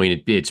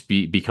standpoint, it's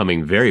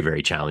becoming very,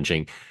 very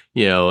challenging,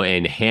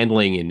 and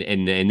handling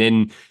and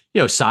then,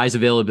 size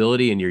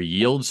availability and your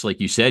yields. Like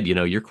you said,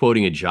 you're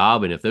quoting a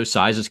job, and if those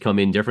sizes come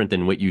in different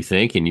than what you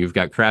think, and you've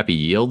got crappy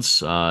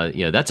yields,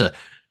 that's a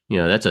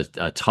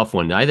tough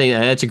one. I think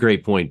that's a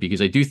great point,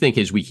 because I do think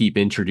as we keep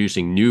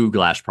introducing new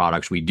glass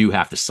products, we do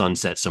have to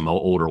sunset some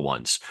older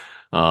ones.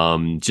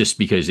 Just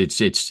because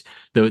it's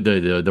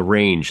the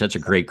range. That's a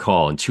great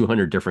call. And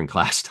 200 different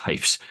class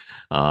types.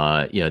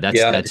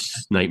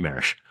 That's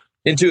nightmarish.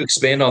 And to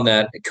expand on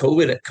that,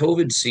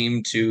 COVID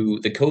seemed to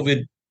the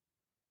COVID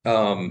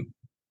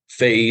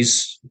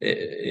phase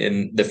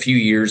in the few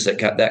years that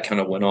kind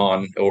of went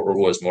on, or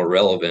was more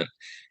relevant.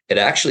 It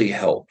actually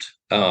helped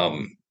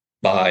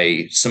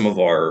by some of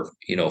our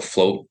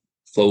float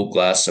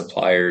glass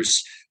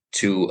suppliers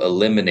to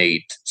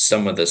eliminate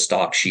some of the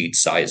stock sheet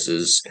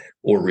sizes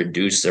or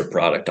reduce their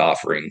product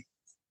offering,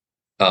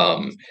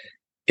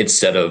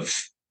 instead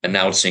of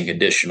announcing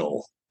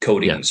additional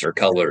coatings or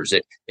colors.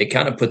 It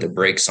kind of put the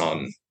brakes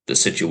on the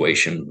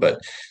situation. But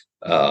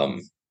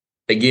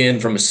again,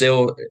 from a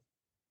sale,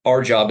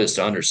 our job is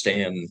to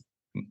understand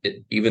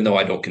even though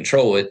I don't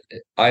control it,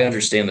 I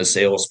understand the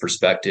sales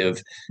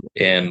perspective,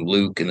 and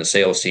Luke and the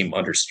sales team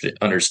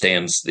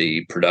understands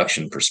the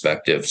production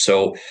perspective.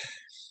 So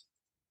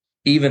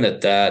even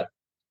at that,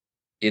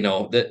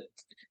 that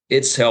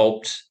it's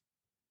helped.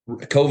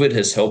 COVID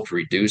has helped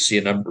reduce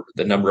the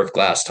number of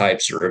glass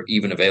types or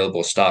even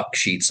available stock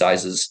sheet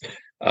sizes,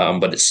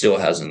 but it still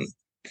hasn't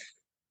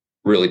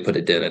really put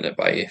a dent in it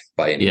by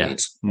any Yeah,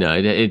 means. no,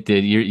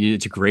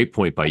 it's a great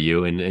point by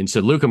you. And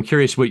so, Luke, I'm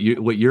curious what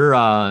your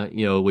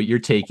what your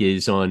take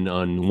is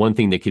on one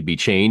thing that could be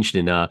changed,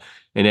 and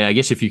I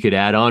guess if you could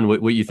add on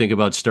what you think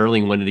about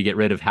Sterling wanting to get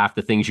rid of half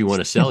the things you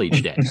want to sell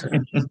each day.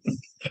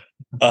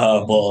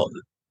 Well,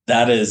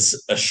 that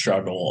is a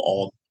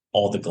struggle.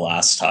 All the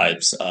glass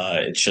types.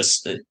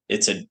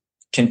 It's a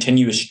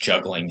continuous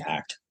juggling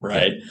act, Yeah,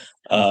 right?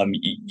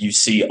 You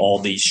see all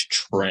these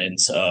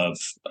trends of,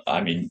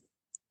 I mean,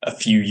 a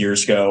few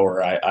years ago,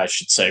 or I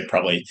should say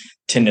probably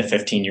 10 to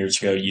 15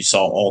 years ago, you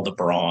saw all the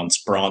bronze.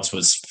 Bronze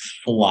was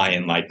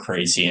flying like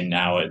crazy, and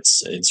now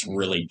it's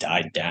really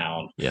died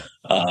down. yeah,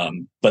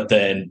 But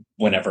then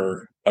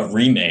whenever a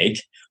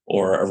remake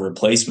or a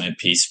replacement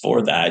piece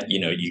for that,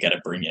 you got to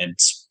bring in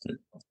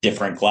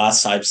different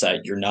glass types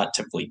that you're not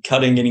typically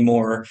cutting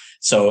anymore.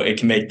 So it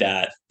can make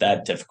that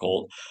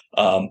difficult.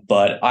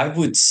 But I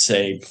would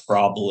say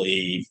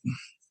probably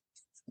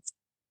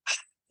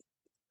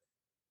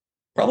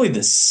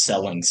the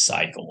selling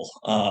cycle.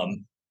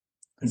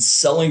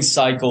 Selling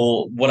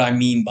cycle, what I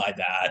mean by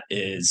that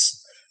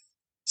is,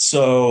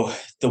 so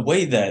the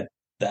way that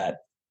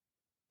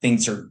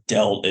things are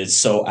dealt is,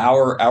 so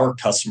our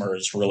customer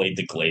is really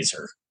the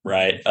glazer,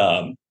 right?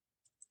 And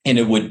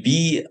it would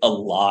be a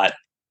lot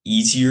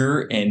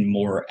easier and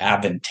more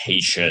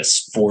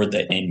advantageous for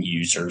the end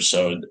user.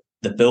 So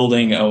the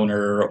building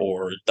owner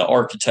or the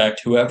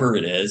architect, whoever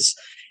it is,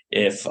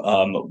 if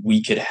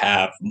we could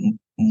have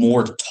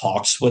more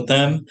talks with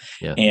them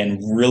yeah,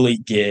 and really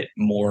get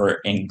more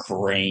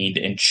ingrained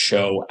and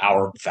show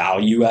our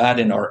value add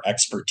and our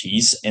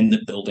expertise in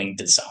the building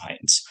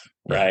designs,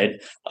 yeah. right?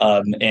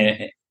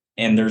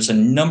 And there's a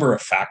number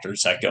of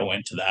factors that go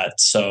into that.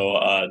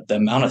 So the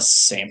amount of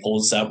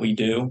samples that we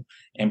do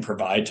and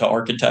provide to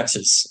architects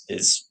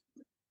is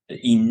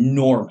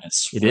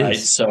enormous, It right?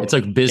 is. So It's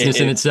like business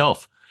in it,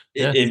 itself.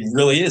 Yeah, it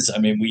really is. I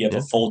mean, we have a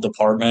yeah, full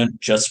department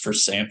just for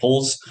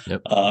samples,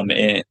 yep.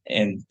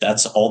 and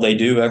that's all they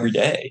do every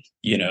day,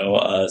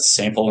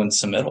 sample and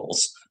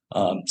submittals.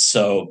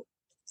 So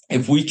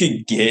if we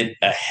could get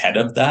ahead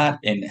of that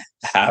and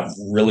have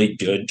really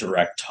good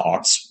direct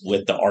talks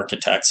with the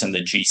architects and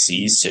the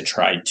GCs to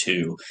try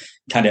to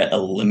kind of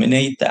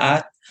eliminate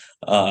that,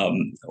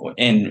 um,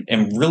 and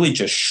really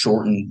just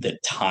shorten the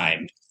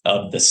time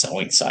of the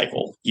selling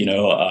cycle.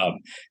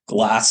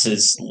 Glass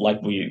is,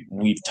 like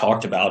we've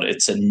talked about,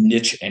 it's a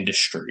niche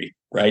industry,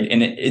 right?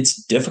 And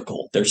it's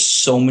difficult. There's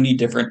so many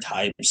different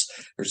types,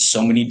 there's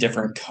so many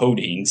different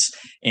coatings,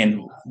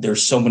 and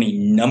there's so many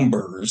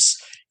numbers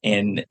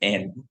and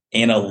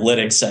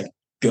analytics that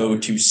go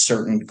to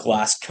certain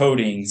glass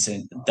coatings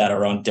and that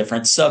are on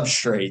different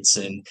substrates,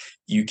 and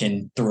you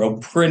can throw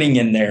printing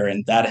in there,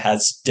 and that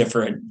has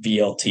different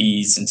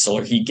VLTs and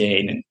solar heat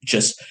gain and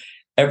just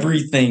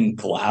everything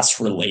glass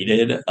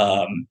related.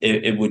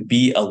 It would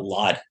be a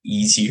lot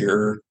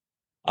easier,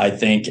 I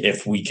think,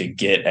 if we could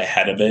get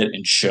ahead of it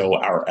and show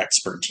our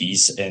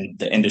expertise in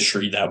the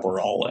industry that we're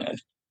all in.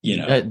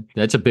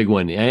 That's a big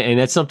one, and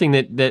that's something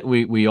that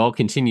we all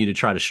continue to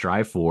try to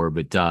strive for.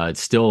 But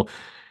it's still,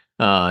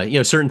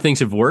 certain things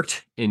have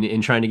worked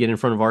in trying to get in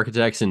front of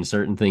architects, and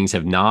certain things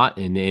have not.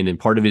 And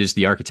part of it is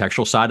the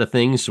architectural side of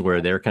things,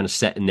 where they're kind of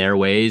set in their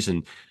ways.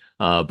 And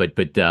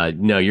but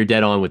no, you're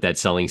dead on with that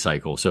selling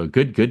cycle. So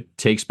good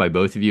takes by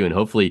both of you, and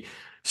hopefully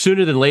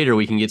sooner than later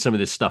we can get some of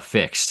this stuff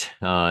fixed.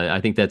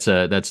 I think that's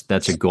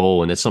a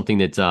goal, and it's something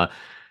that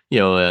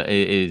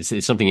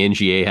is something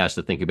NGA has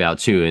to think about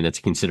too, and that's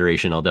a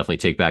consideration I'll definitely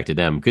take back to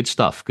them. Good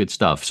stuff, good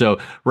stuff. So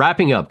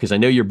wrapping up, because I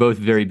know you're both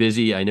very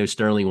busy. I know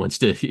Sterling wants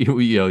to,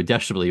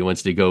 desperately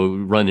wants to go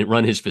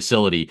run his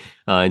facility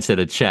instead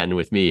of chatting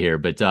with me here.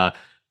 But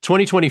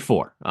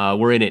 2024,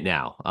 we're in it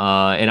now,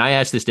 and I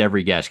ask this to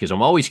every guest because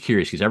I'm always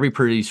curious, because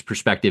everybody's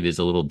perspective is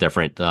a little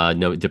different,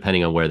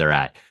 depending on where they're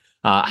at.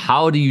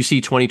 How do you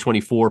see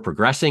 2024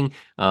 progressing?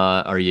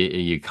 Are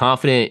you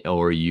confident,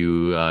 or are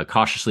you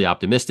cautiously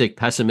optimistic,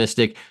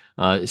 pessimistic?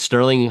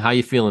 Sterling, how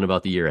you feeling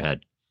about the year ahead?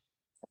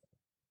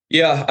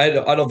 Yeah, I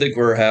don't think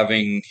I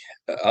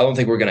don't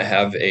think we're going to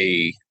have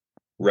a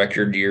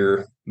record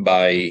year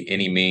by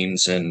any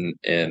means, and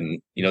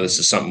this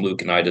is something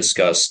Luke and I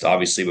discussed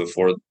obviously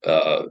before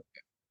the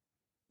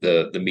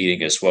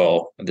meeting as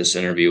well, this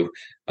interview.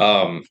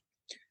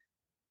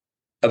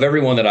 Of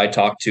everyone that I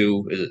talk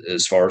to,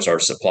 as far as our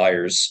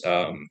suppliers,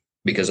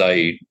 because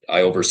I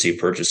oversee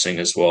purchasing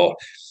as well,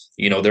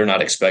 they're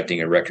not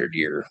expecting a record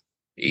year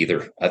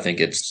either. I think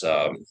it's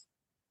I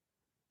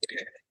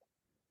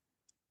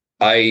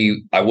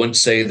wouldn't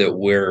say that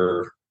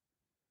we're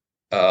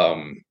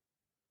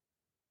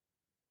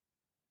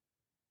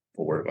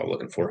what word am I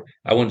looking for?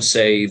 I wouldn't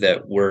say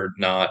that we're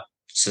not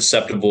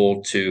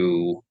susceptible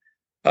to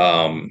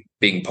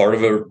being part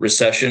of a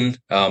recession,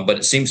 but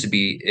it seems to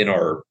be in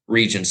our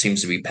region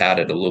seems to be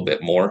padded a little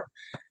bit more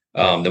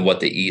than what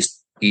the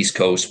East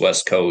Coast,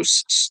 West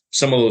Coast,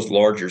 some of those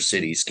larger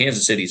cities.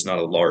 Kansas City is not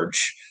a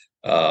large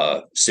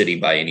city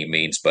by any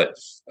means, but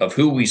of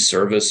who we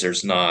service,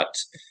 there's not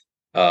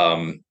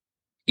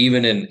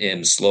even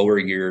in slower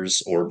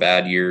years or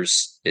bad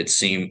years,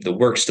 the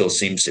work still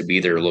seems to be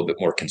there a little bit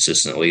more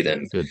consistently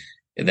than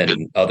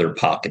in other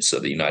pockets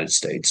of the United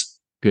States.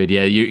 Good.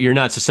 Yeah. You're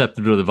not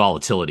susceptible to the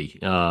volatility.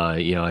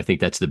 I think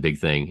that's the big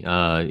thing.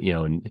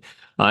 And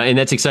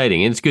that's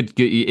exciting. And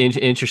it's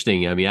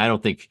interesting. I mean, I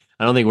don't think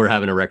we're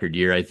having a record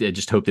year. I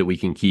just hope that we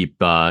can keep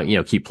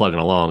plugging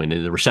along. And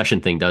the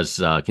recession thing does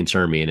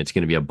concern me, and it's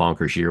going to be a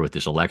bonkers year with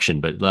this election.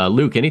 But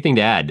Luke, anything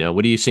to add?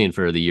 What are you seeing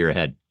for the year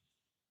ahead?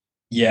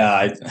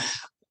 Yeah,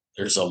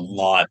 there's a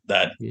lot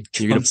that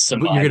you're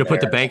gonna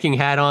put the banking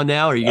hat on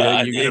now, or you're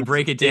gonna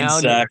break it down?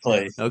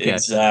 Exactly. Okay.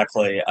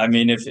 Exactly. I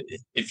mean,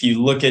 if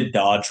you look at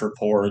Dodge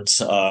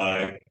reports,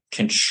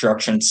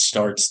 construction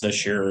starts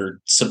this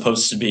year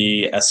supposed to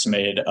be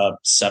estimated up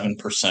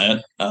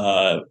 7%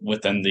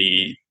 within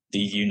the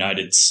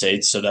United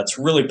States. So that's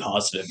really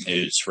positive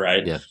news,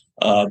 right? Yeah.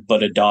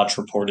 But a Dodge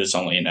report is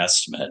only an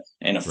estimate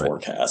and a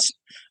forecast.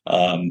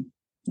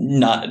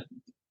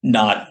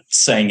 Not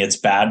saying it's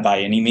bad by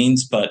any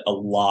means, but a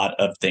lot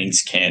of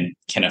things can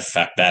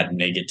affect that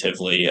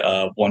negatively.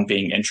 One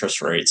being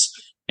interest rates.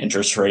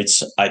 Interest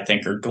rates, I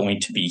think, are going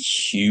to be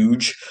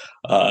huge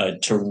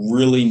to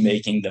really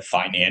making the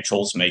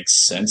financials make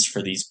sense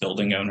for these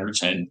building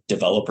owners and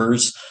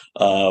developers.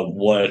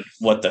 What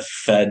the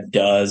Fed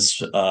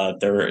does,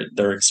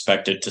 they're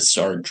expected to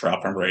start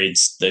dropping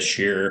rates this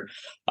year.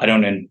 I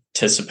don't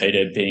anticipate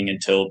it being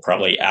until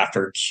probably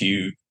after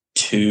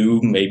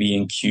Q2, maybe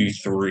in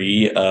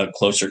Q3,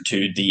 closer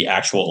to the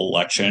actual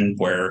election,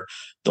 where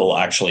they'll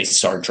actually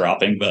start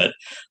dropping. But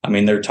I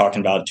mean, they're talking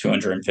about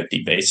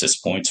 250 basis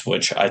points,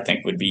 which I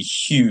think would be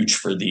huge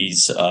for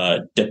these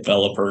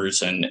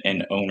developers and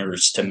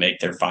owners to make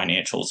their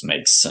financials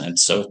make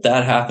sense. So if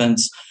that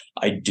happens,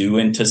 I do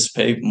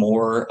anticipate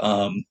more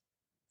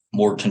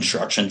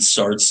construction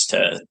starts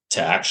to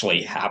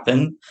actually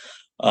happen.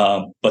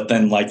 But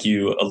then, like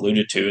you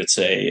alluded to, it's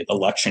a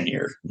election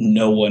year.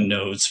 No one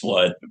knows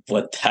what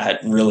that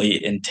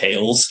really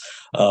entails.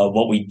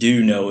 What we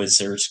do know is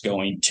there's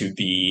going to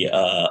be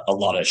a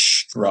lot of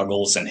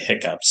struggles and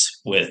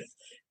hiccups with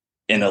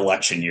an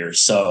election year.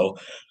 So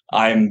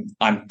I'm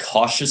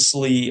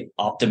cautiously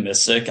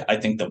optimistic. I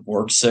think the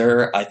work's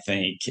there. I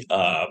think,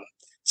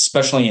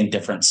 especially in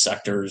different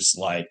sectors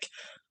like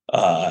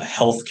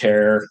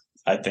healthcare,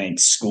 I think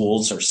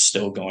schools are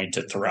still going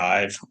to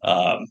thrive.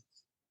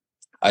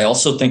 I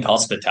also think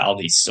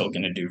hospitality is still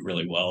going to do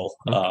really well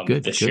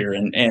this year,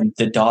 and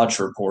the Dodge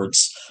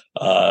reports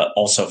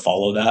also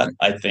follow that.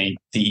 I think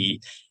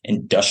the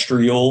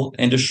industrial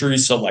industry,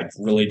 so like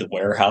really the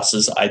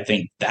warehouses, I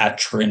think that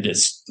trend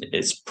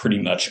is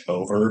pretty much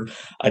over.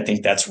 I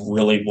think that's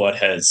really what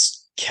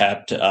has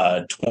kept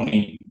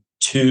 22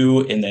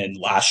 and then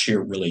last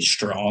year really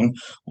strong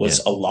was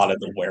a lot of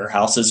the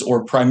warehouses,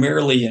 or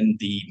primarily in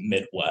the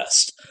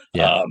Midwest.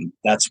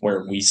 That's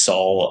where we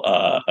saw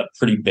a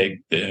pretty big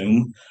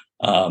boom.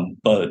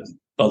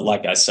 But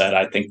like I said,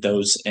 I think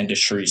those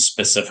industries,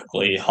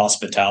 specifically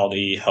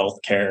hospitality,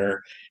 healthcare,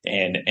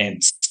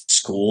 and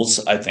schools,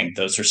 I think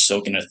those are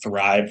still going to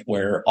thrive,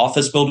 where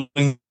office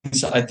buildings,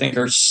 I think,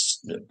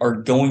 are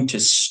going to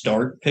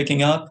start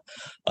picking up,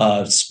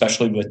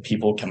 especially with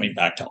people coming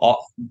back to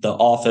the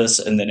office.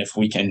 And then if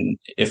we can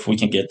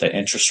get the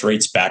interest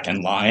rates back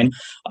in line,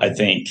 I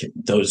think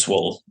those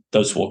will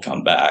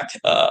come back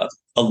a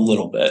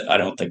little bit. I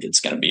don't think it's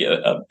going to be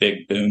a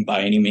big boom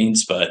by any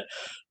means, but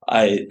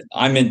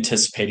I'm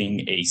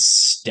anticipating a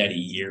steady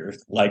year.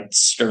 Like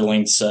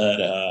Sterling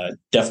said,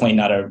 definitely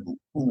not a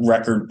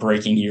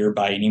record-breaking year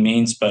by any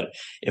means, but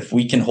if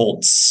we can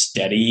hold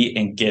steady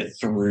and get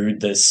through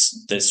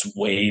this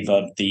wave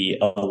of the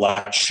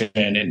election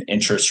and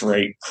interest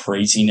rate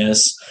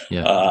craziness,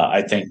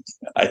 I think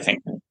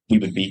we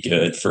would be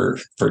good for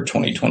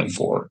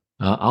 2024.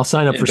 I'll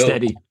sign up for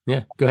steady.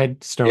 Yeah, go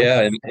ahead, Sterling.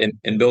 Yeah,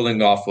 and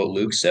building off what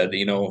Luke said,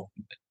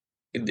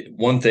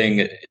 one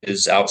thing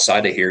is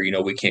outside of here,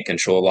 we can't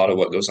control a lot of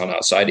what goes on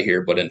outside of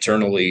here, but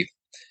internally,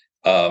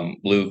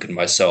 Luke and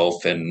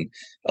myself and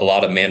a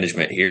lot of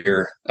management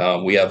here,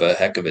 we have a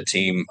heck of a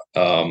team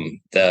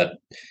that,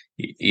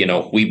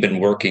 we've been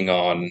working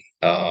on,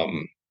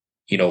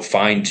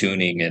 fine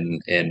tuning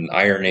and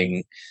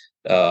ironing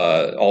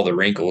all the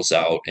wrinkles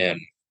out, and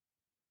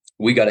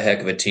we got a heck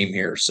of a team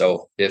here.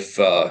 So if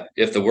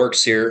the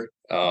work's here,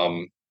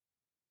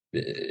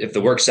 if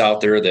the work's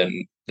out there,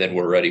 then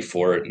we're ready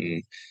for it,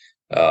 and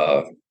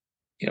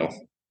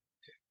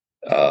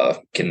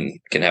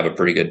can have a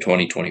pretty good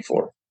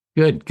 2024.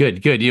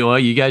 Good.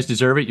 You guys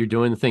deserve it. You're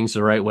doing the things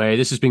the right way.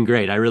 This has been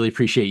great. I really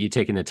appreciate you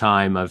taking the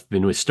time. I've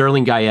been with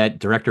Sterling Guyette,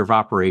 Director of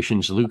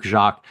Operations, Luke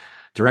Jacques,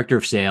 Director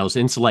of Sales,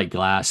 Insulite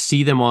Glass.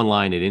 See them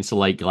online at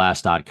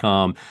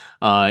insulateglass.com.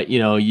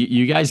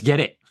 You guys get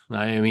it.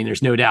 I mean,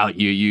 there's no doubt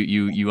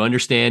you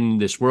understand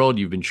this world.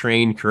 You've been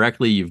trained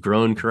correctly. You've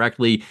grown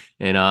correctly,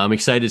 and I'm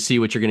excited to see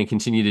what you're going to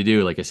continue to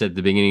do. Like I said at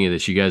the beginning of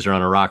this, you guys are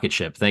on a rocket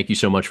ship. Thank you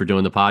so much for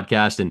doing the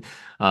podcast, and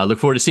look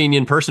forward to seeing you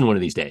in person one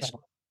of these days.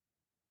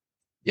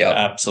 Yeah,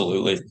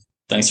 absolutely.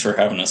 Thanks for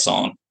having us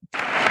on.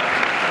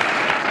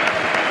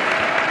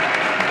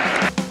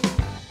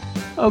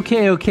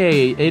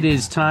 Okay. It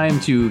is time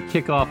to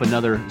kick off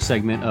another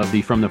segment of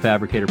the From the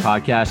Fabricator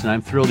podcast, and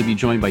I'm thrilled to be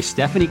joined by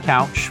Stefanie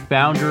Couch,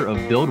 founder of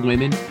Build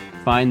Women.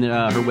 Find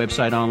her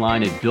website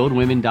online at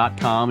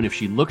buildwomen.com, and if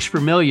she looks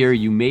familiar,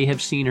 you may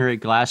have seen her at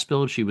Glass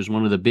Build. She was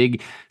one of the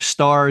big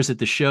stars at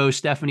the show.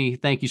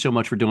 Stefanie, thank you so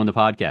much for doing the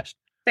podcast.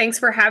 Thanks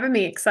for having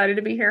me. Excited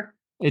to be here.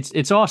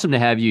 It's awesome to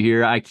have you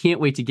here. I can't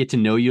wait to get to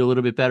know you a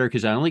little bit better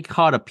because I only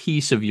caught a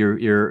piece of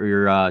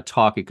your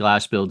talk at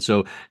Glass Build.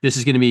 So this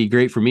is going to be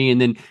great for me.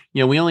 And then,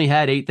 we only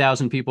had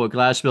 8,000 people at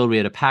Glass Build. We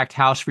had a packed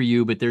house for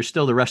you, but there's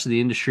still the rest of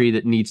the industry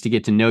that needs to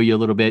get to know you a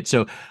little bit.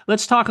 So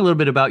let's talk a little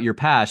bit about your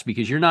past,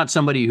 because you're not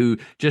somebody who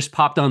just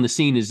popped on the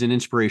scene as an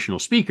inspirational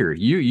speaker.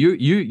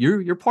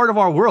 You're part of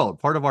our world,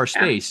 part of our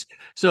space. Yeah.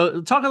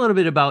 So talk a little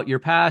bit about your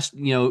past,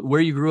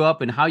 where you grew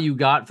up and how you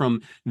got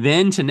from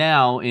then to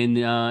now in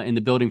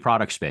the building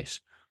product space.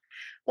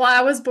 Well,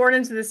 I was born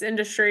into this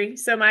industry.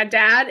 So my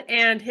dad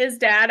and his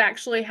dad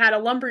actually had a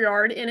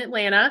lumberyard in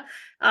Atlanta.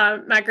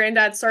 My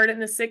granddad started in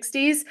the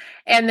 60s.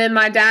 And then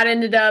my dad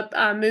ended up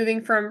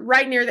moving from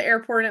right near the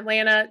airport in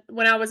Atlanta.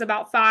 When I was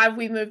about 5,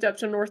 we moved up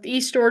to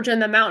Northeast Georgia in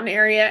the mountain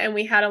area, and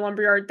we had a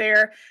lumberyard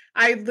there.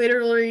 I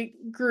literally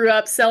grew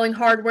up selling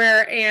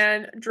hardware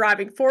and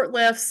driving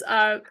forklifts.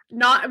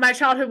 My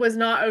childhood was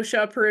not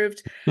OSHA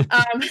approved.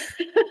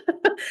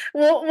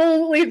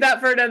 We'll leave that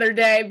for another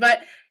day,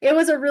 but it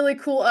was a really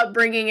cool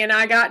upbringing, and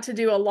I got to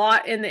do a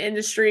lot in the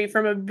industry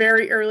from a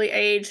very early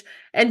age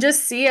and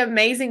just see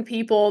amazing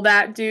people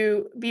that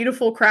do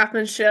beautiful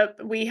craftsmanship.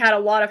 We had a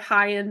lot of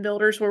high-end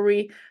builders where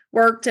we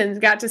worked and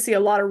got to see a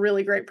lot of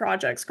really great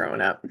projects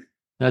growing up.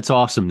 That's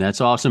awesome.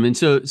 And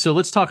so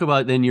let's talk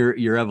about then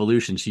your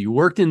evolution. So you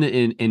worked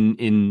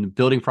in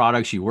building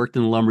products, you worked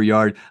in the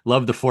lumberyard.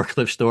 Love the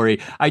forklift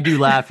story. I do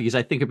laugh because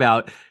I think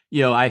about,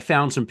 I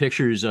found some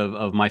pictures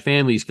of my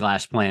family's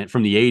glass plant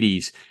from the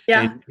 80s.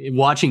 Yeah. And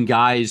watching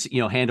guys,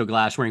 handle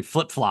glass wearing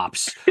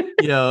flip-flops.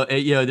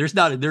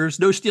 There's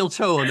no steel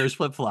toe on those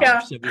flip-flops.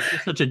 Yeah. It was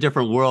just such a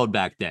different world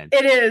back then.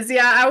 It is.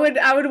 Yeah.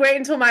 I would wait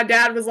until my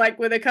dad was like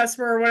with a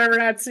customer or whatever,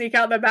 and I'd sneak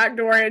out the back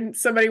door and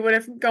somebody would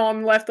have gone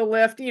and left the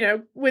lift,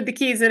 with the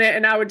keys in it.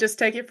 And I would just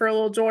take it for a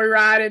little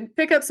joyride and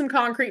pick up some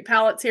concrete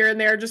pallets here and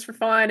there just for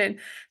fun. And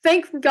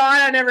thank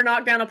God I never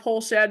knocked down a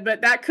pole shed,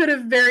 but that could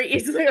have very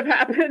easily have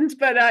happened.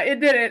 But it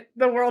didn't.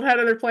 The world had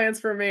other plans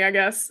for me, I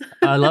guess.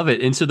 I love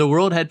it. And so the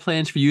world had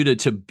plans for you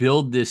to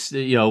build this,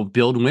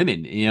 build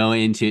women,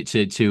 and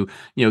to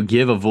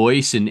give a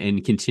voice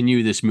and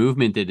continue this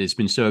movement that has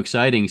been so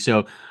exciting.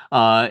 So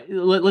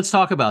let's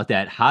talk about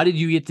that. How did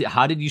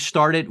you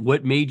start it?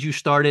 What made you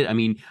start it? I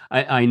mean,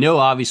 I know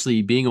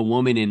obviously being a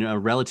woman in a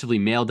relatively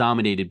male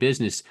dominated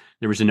business,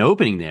 there was an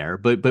opening there,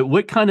 but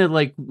what kind of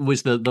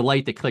was the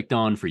light that clicked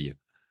on for you?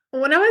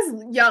 When I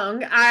was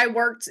young, I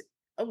worked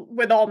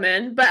with all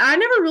men, but I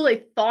never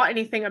really thought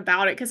anything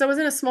about it because I was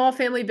in a small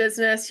family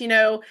business.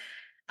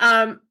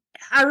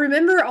 I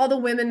remember all the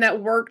women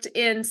that worked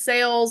in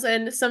sales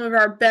and some of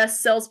our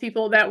best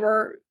salespeople that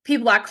were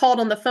people I called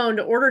on the phone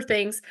to order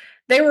things.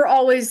 They were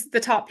always the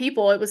top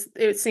people.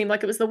 It seemed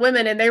like it was the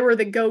women, and they were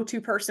the go-to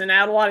person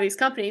at a lot of these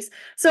companies.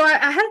 So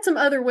I had some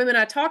other women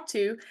I talked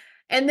to.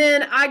 And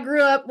then I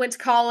grew up, went to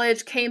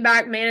college, came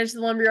back, managed the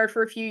lumberyard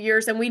for a few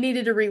years, and we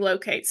needed to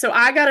relocate. So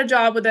I got a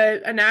job with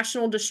a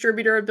national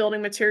distributor of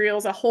building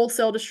materials, a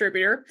wholesale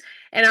distributor,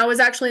 and I was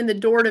actually in the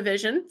door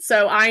division.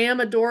 So I am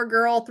a door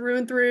girl through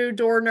and through,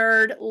 door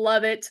nerd,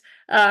 love it.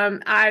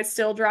 I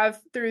still drive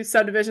through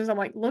subdivisions. I'm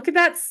like, look at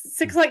that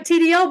 6-light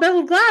TDL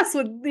beveled glass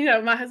with,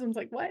 my husband's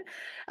like, what?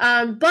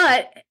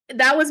 But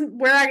that was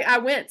where I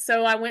went.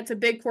 So I went to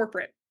big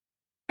corporate.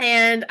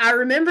 And I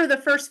remember the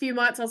first few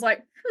months, I was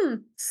like, this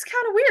is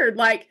kind of weird.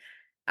 Like,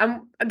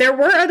 there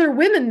were other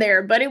women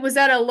there, but it was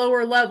at a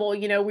lower level.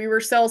 We were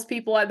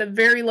salespeople at the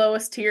very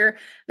lowest tier.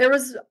 There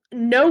was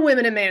no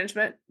women in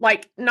management,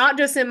 like not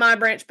just in my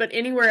branch, but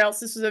anywhere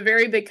else. This was a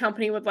very big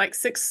company with like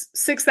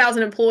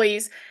 6,000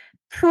 employees,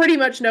 pretty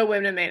much no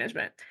women in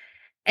management.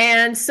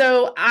 And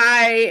so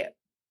I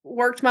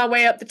worked my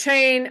way up the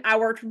chain. I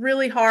worked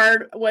really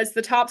hard, was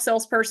the top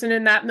salesperson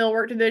in that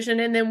millwork division.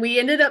 And then we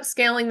ended up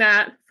scaling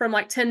that from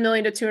like 10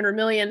 million to 200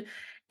 million.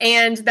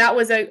 And that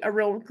was a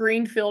real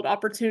greenfield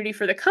opportunity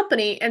for the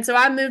company. And so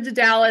I moved to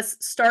Dallas,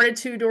 started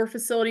 2-door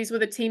facilities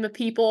with a team of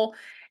people,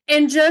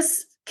 and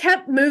just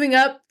kept moving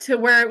up to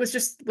where it was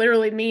just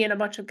literally me and a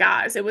bunch of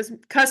guys. It was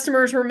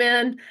customers were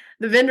men,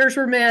 the vendors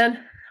were men.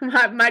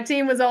 My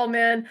team was all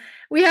men.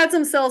 We had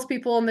some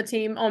salespeople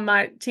on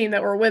my team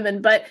that were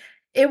women, but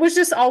it was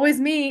just always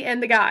me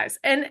and the guys.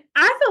 And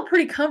I felt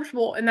pretty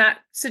comfortable in that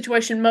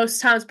situation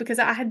most times because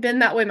I had been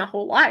that way my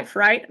whole life,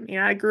 right? I mean,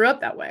 I grew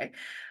up that way.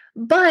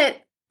 But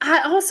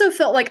I also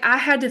felt like I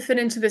had to fit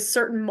into this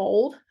certain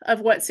mold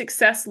of what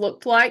success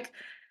looked like.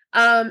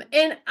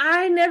 And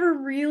I never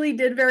really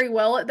did very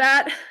well at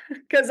that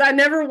because I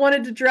never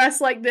wanted to dress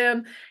like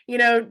them.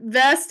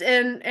 Vest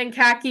and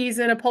khakis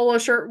and a polo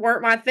shirt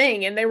weren't my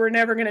thing, and they were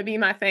never going to be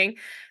my thing.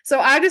 So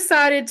I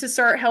decided to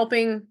start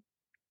helping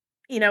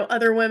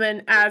other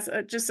women as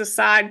just a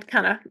side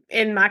kind of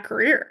in my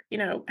career.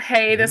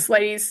 Hey, Mhm. this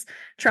lady's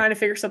trying to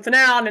figure something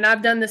out and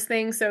I've done this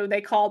thing. So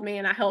they called me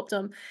and I helped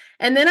them.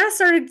 And then I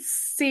started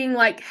seeing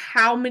like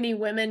how many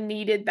women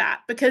needed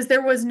that because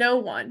there was no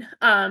one.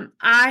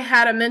 I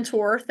had a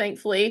mentor,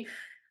 thankfully,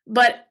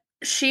 but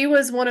she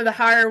was one of the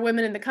higher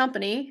women in the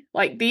company,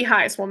 like the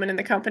highest woman in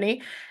the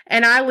company.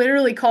 And I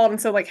literally called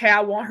and said, like, hey, I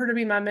want her to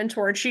be my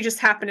mentor. And she just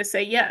happened to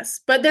say yes.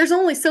 But there's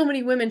only so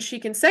many women she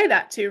can say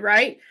that to,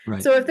 right?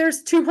 Right. So if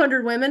there's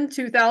 200 women,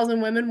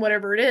 2,000 women,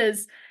 whatever it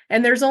is,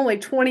 and there's only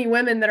 20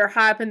 women that are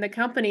high up in the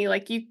company,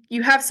 like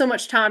you have so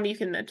much time you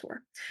can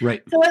mentor.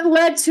 Right. So it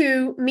led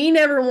to me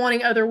never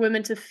wanting other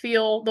women to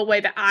feel the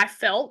way that I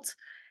felt.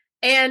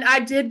 And I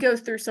did go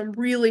through some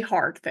really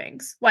hard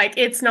things. Like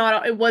it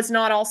was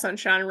not all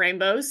sunshine and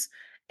rainbows.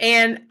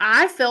 And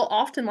I felt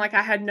often like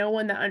I had no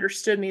one that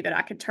understood me that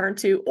I could turn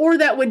to or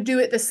that would do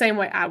it the same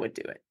way I would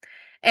do it.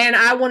 And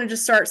I wanted to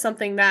start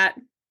something that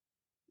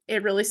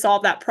it really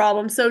solved that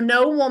problem. So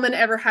no woman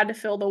ever had to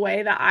feel the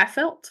way that I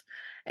felt.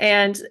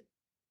 And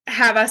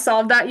have I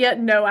solved that yet?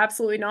 No,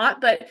 absolutely not.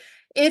 But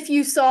if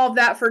you solve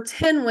that for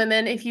 10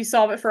 women, if you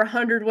solve it for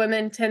 100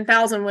 women,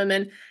 10,000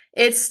 women,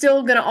 it's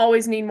still going to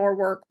always need more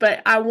work.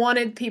 But I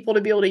wanted people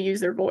to be able to use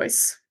their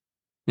voice.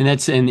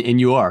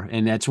 And you are,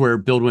 and that's where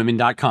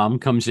buildwomen.com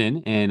comes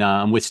in. And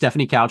I'm with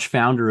Stefanie Couch,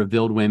 founder of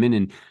Build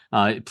Women.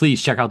 And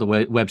please check out the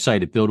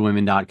website at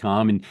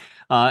buildwomen.com.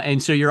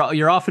 And so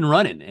you're off and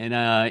running. And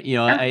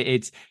Yeah.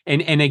 it's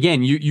and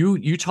again,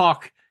 you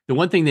talk. The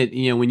one thing that,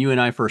 when you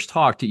and I first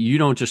talked, you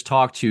don't just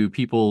talk to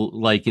people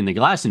like in the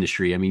glass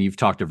industry. I mean, you've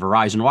talked to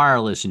Verizon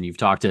Wireless and you've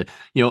talked to,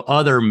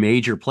 other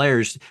major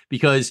players,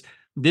 because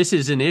this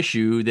is an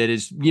issue that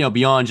is,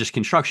 beyond just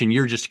construction.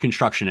 You're just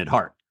construction at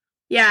heart.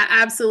 Yeah,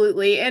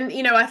 absolutely. And,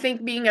 I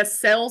think being a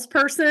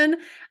salesperson,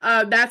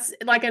 that's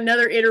like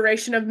another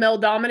iteration of male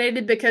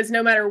dominated because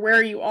no matter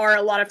where you are,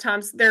 a lot of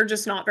times there are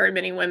just not very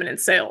many women in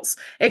sales,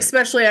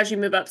 especially as you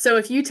move up. So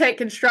if you take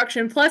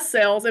construction plus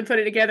sales and put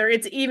it together,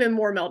 it's even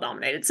more male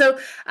dominated. So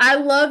I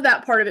love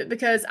that part of it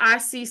because I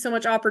see so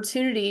much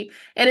opportunity,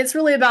 and it's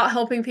really about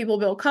helping people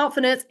build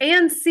confidence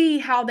and see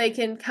how they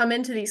can come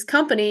into these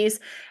companies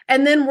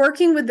and then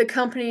working with the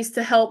companies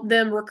to help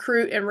them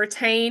recruit and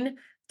retain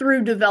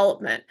through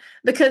development,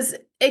 because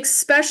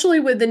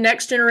especially with the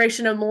next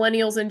generation of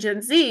millennials and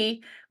Gen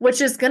Z, which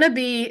is going to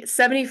be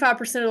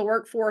 75% of the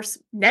workforce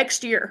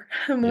next year.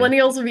 Yeah.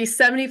 Millennials will be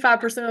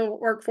 75% of the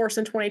workforce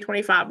in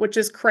 2025, which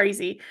is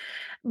crazy.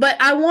 But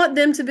I want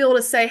them to be able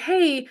to say,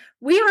 hey,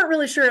 we aren't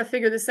really sure to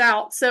figure this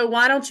out. So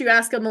why don't you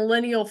ask a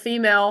millennial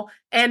female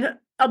and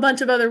a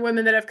bunch of other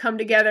women that have come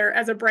together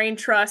as a brain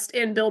trust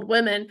in Build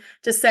Women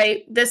to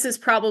say, this is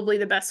probably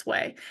the best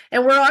way.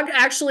 And we're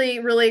actually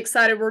really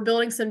excited. We're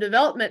building some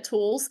development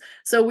tools.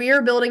 So we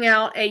are building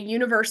out a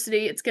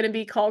university. It's going to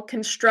be called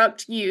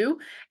Construct U.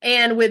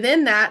 And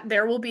within that,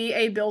 there will be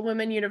a Build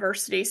Women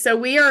University. So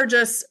we are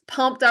just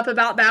pumped up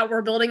about that.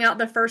 We're building out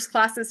the first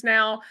classes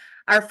now.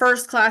 Our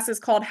first class is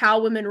called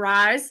How Women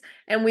Rise,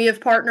 and we have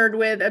partnered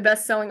with a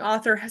best-selling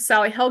author,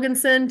 Sally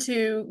Helgenson,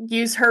 to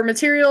use her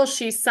material.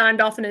 She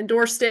signed off and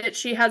endorsed it.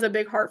 She has a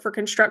big heart for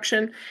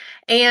construction.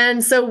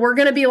 And so we're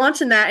going to be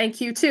launching that in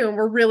Q2, and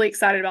we're really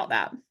excited about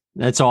that.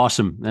 That's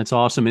awesome. That's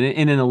awesome.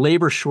 And in a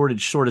labor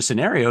shortage sort of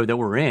scenario that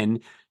we're in,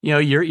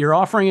 you're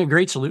offering a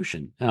great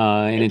solution,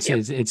 and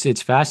Thank you.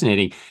 it's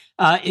fascinating.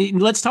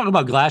 Let's talk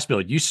about Glass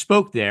Build. You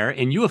spoke there,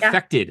 and you Yeah.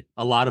 affected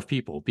a lot of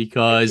people Thank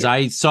because you.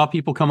 I saw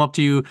people come up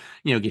to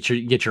you,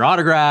 get your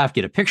autograph,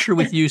 get a picture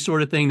with you,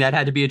 sort of thing. That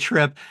had to be a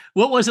trip.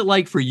 What was it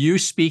like for you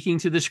speaking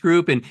to this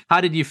group, and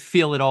how did you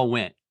feel it all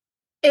went?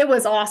 It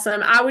was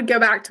awesome. I would go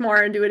back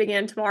tomorrow and do it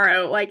again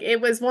tomorrow. Like it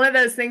was one of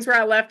those things where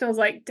I left and was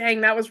like, dang,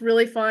 that was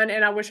really fun.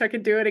 And I wish I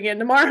could do it again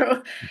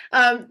tomorrow.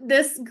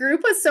 This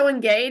group was so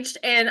engaged,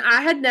 and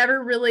I had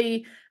never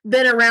really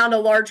been around a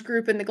large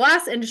group in the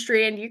glass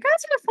industry. And you guys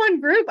are a fun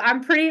group.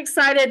 I'm pretty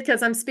excited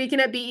because I'm speaking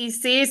at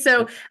BEC.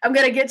 So I'm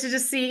going to get to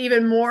just see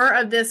even more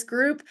of this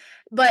group.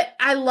 But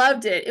I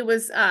loved it. It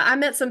was, I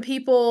met some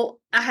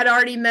people. I had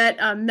already met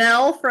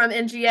Mel from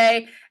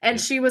NGA, and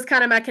Yeah. she was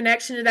kind of my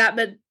connection to that.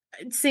 But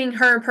seeing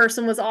her in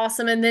person was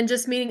awesome, and then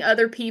just meeting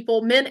other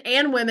people, men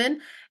and women,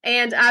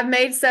 and I've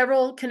made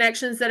several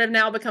connections that have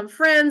now become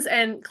friends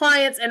and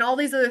clients and all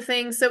these other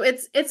things. So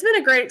it's been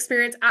a great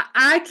experience.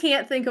 I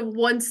can't think of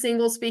one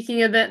single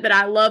speaking event that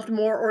I loved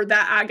more or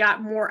that I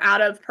got more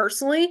out of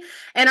personally,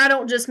 and I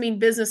don't just mean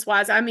business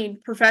wise, I mean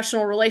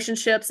professional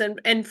relationships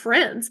and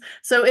friends.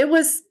 So it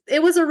was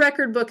a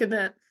record book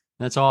event.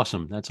 That's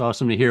awesome. That's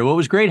awesome to hear. Well, it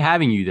was great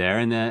having you there,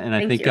 and I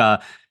Thank think you.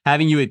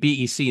 having you at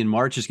BEC in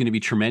March is going to be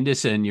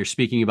tremendous. And you're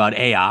speaking about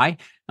AI,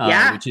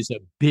 Yeah. which is a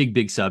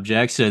big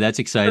subject. So that's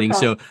Super exciting. fun.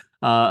 So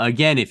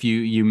Again, if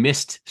you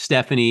missed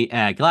Stefanie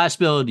at Glass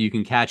Build, you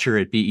can catch her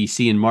at BEC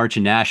in March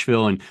in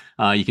Nashville, and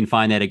you can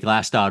find that at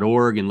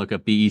glass.org and look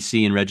up BEC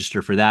and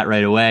register for that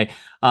right away.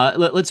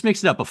 Let's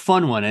mix it up, a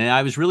fun one. And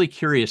I was really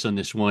curious on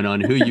this one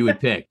on who you would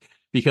pick,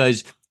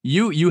 because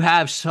you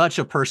have such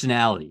a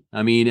personality.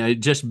 I mean, it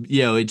just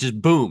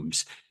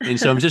booms. And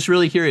so I'm just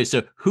really curious.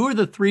 So who are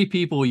the three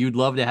people you'd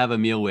love to have a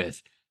meal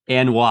with,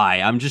 and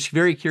why? I'm just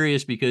very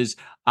curious, because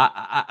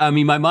I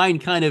mean, my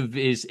mind kind of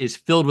is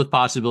filled with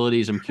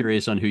possibilities. I'm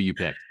curious on who you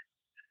picked.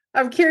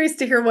 I'm curious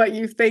to hear what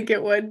you think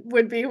it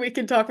would be. We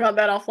can talk about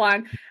that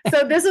offline.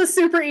 So this was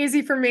super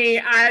easy for me.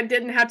 I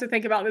didn't have to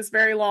think about this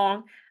very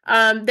long.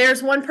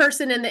 There's one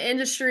person in the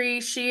industry.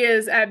 She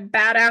is a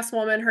badass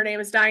woman. Her name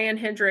is Diane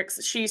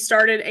Hendricks. She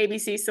started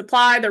ABC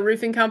Supply, the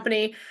roofing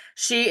company.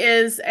 She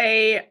is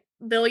a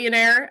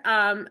billionaire,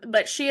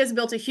 but she has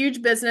built a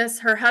huge business.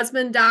 Her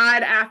husband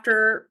died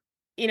after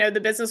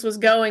the business was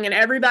going, and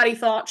everybody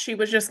thought she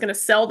was just going to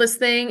sell this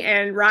thing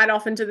and ride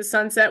off into the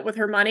sunset with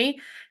her money.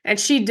 And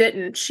she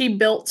didn't. She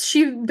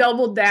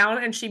doubled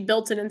down and she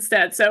built it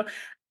instead. So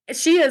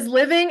she is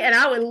living, and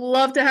I would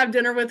love to have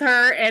dinner with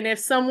her. And if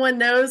someone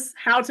knows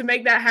how to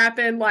make that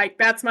happen, like,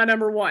 that's my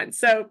number one.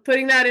 So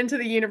putting that into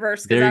the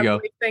universe, because I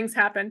believe things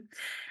happen.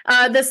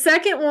 The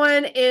second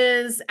one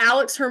is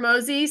Alex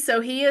Hermosi.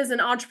 So he is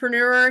an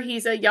entrepreneur.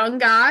 He's a young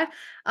guy.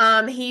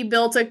 He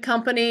built a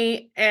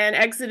company and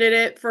exited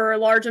it for a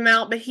large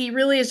amount, but he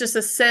really is just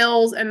a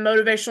sales and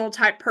motivational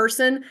type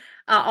person.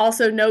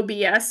 Also no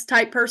BS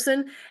type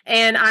person.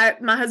 And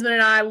my husband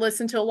and I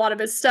listen to a lot of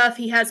his stuff.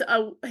 He has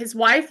his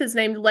wife is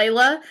named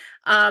Layla,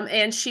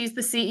 and she's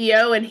the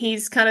CEO, and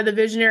he's kind of the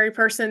visionary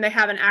person. They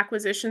have an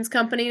acquisitions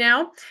company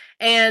now,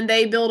 and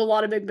they build a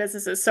lot of big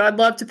businesses. So I'd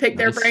love to pick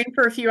their brain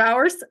for a few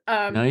hours.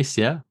 Nice.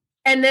 Yeah.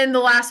 And then the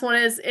last one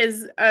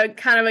is a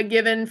kind of a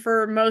given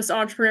for most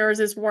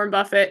entrepreneurs, is Warren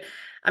Buffett.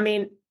 I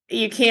mean,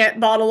 you can't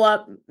bottle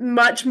up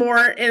much more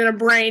in a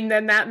brain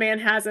than that man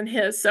has in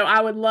his. So I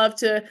would love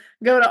to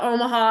go to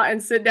Omaha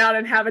and sit down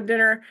and have a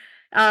dinner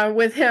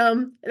with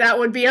him. That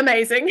would be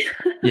amazing.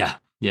 Yeah,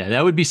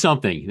 that would be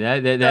something.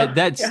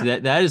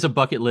 That is a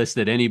bucket list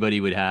that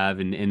anybody would have,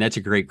 and that's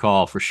a great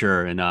call for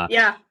sure. And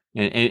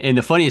and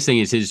the funniest thing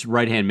is his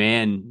right-hand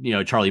man,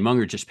 Charlie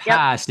Munger, just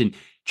passed. Yep. And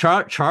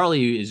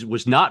Charlie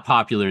was not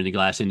popular in the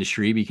glass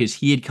industry because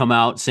he had come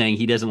out saying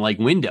he doesn't like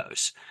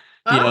windows.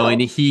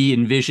 And he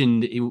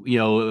envisioned,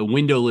 a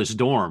windowless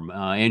dorm.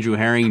 Andrew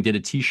Herring did a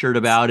T-shirt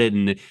about it,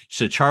 and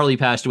so Charlie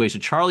passed away. So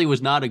Charlie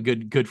was not a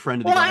good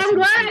friend of the glass industry. I'm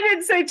glad I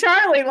didn't say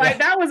Charlie.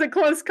 That was a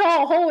close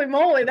call. Holy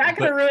moly, that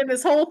could have ruined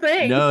this whole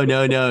thing. No.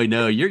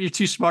 You're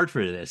too smart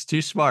for this.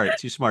 Too smart.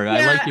 Yeah,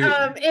 I like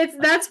your.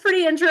 That's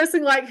pretty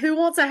interesting. Like, who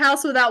wants a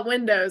house without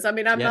windows? I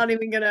mean, I'm not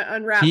even going to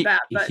unwrap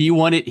that. But he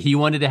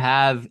wanted to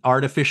have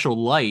artificial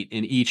light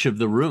in each of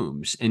the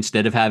rooms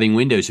instead of having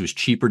windows. It was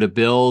cheaper to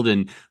build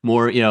and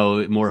more,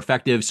 more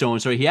effective, so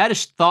on. So he had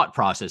his thought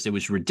process. It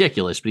was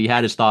ridiculous, but he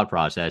had his thought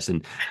process,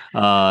 and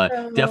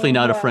definitely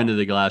not a friend of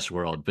the glass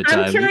world. But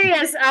I'm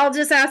curious. I'll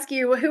just ask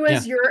you, who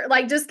is your,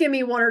 just give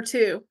me one or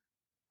two.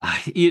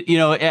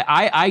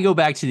 I go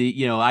back to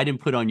the, I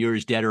didn't put on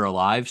yours dead or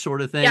alive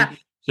sort of thing. Yeah.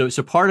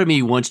 So part of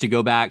me wants to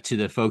go back to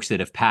the folks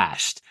that have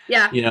passed.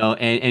 Yeah.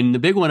 And the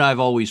big one I've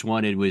always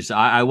wanted was,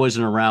 I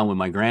wasn't around when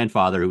my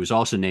grandfather, who was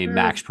also named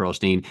Max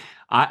Perlstein,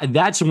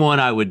 that's one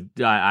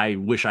I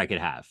wish I could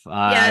have.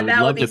 I would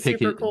love to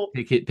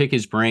pick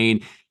his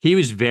brain. He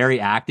was very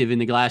active in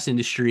the glass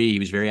industry. He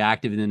was very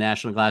active in the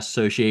National Glass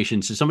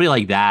Association. So somebody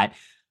like that,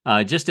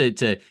 just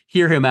to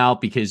hear him out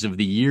because of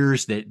the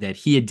years that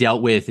he had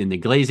dealt with in the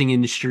glazing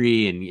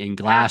industry and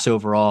glass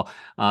overall.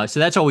 So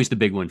that's always the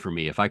big one for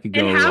me. If I could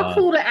go. And how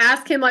cool to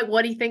ask him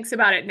what he thinks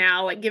about it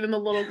now, give him a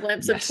little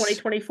glimpse of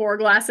 2024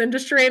 glass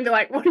industry and be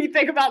like, what do you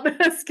think about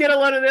this? Get a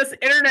load of this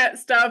internet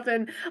stuff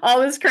and all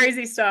this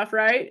crazy stuff,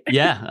 right?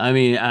 Yeah. I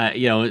mean,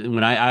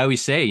 when I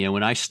always say,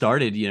 when I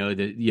started,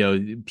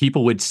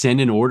 people would send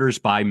in orders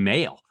by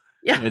mail.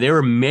 Yeah. They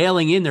were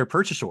mailing in their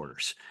purchase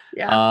orders.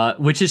 Yeah.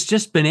 Which is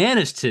just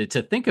bananas to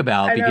think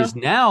about, because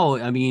now,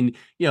 I mean,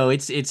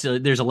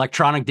 there's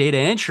electronic data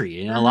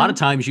entry, and a lot of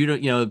times you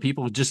don't,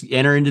 people just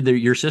enter into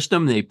your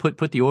system, they put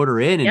the order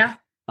in,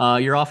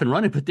 and you're off and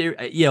running. But there,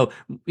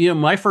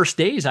 my first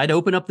days, I'd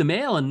open up the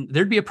mail and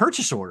there'd be a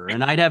purchase order,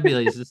 and I'd have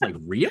is this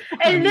real?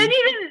 And then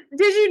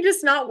did you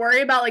just not worry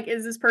about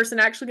is this person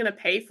actually going to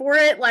pay for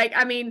it?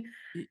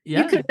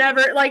 You could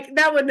never,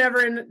 that would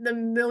never in the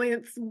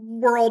millionth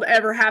world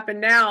ever happen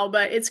now,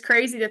 but it's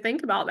crazy to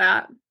think about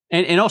that.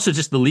 And also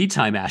just the lead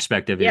time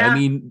aspect of it. Yeah. I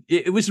mean,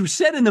 it was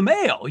sent in the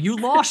mail. You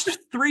lost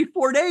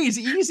 3-4 days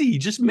easy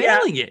just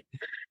mailing it.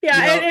 Yeah,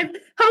 and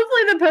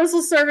hopefully the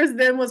postal service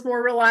then was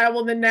more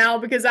reliable than now,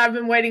 because I've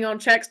been waiting on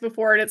checks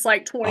before and it's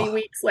like 20 Oh,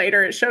 weeks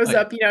later it shows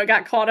up, it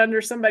got caught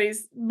under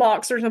somebody's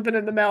box or something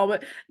in the mail.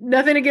 But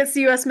nothing against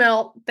the US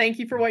mail. Thank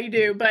you for what you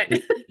do. But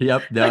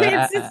yep. No, but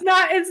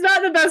it's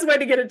not the best way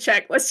to get a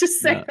check. Let's just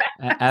say no,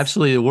 that.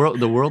 absolutely.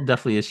 The world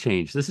definitely has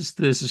changed. This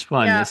is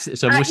fun. Yeah.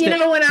 So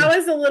When I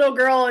was a little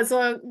girl, it's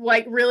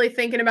like really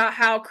thinking about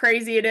how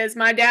crazy it is.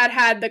 My dad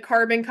had the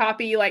carbon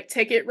copy like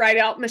ticket write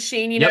out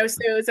machine, yep. so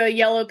it was a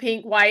yellow,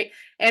 pink, white.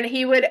 And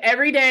he would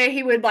every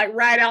day like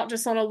write out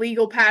just on a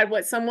legal pad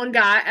what someone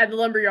got at the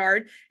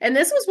lumberyard. And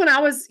this was when I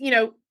was,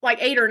 like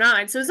 8 or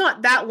 9. So it's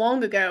not that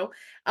long ago.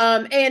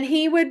 And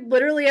he would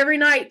literally every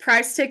night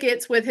price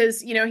tickets with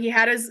his, he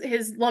had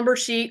his lumber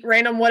sheet,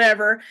 random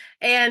whatever,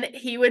 and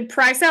he would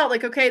price out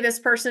like, okay, this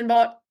person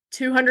bought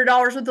 $200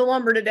 worth of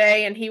lumber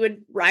today, and he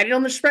would write it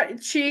on the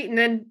spreadsheet and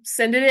then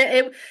send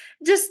it.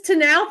 Just to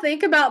now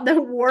think about the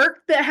work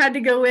that had to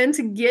go in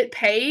to get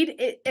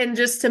paid and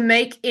just to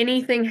make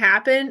anything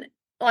happen.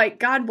 Like,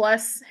 God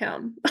bless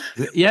him.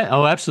 Yeah.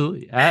 Oh,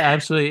 absolutely.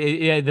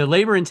 Absolutely. Yeah. The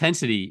labor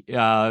intensity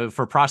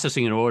for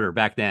processing an order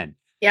back then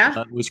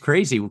Yeah. was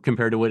crazy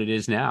compared to what it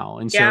is now.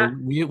 And so Yeah.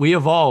 we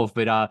evolved,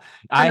 but I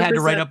had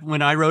to write 100%. up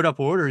when I wrote up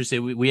orders.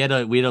 We had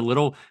a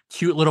little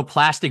cute little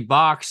plastic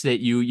box that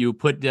you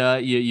put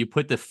you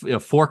put the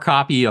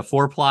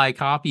 4-ply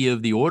copy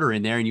of the order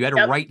in there, and you had to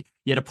Yep. write.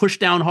 You had to push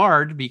down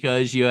hard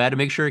because you had to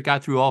make sure it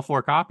got through all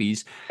 4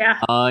 copies. Yeah.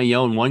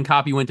 And one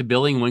copy went to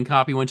billing, one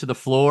copy went to the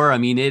floor. I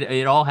mean,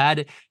 it all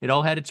had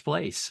its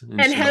place.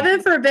 And So,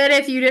 heaven forbid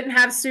if you didn't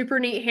have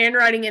super neat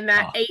handwriting and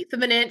that oh, 1/8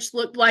 of an inch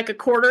looked like a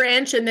 1/4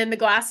 inch, and then the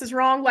glass is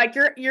wrong, like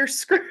you're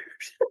screwed.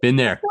 been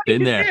there, What do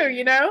been you there,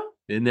 do?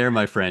 been there,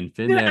 my friend,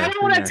 been I there, don't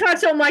been want to there.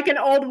 touch on like an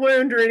old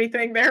wound or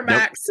anything there, Nope,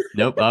 Max.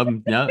 nope.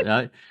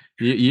 No.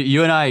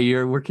 You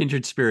and we're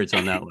kindred spirits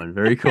on that one.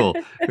 Very cool.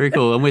 Very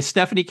cool. I'm with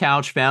Stefanie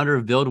Couch, founder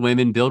of Build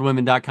Women,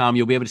 buildwomen.com.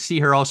 You'll be able to see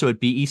her also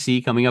at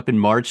BEC coming up in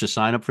March. So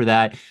sign up for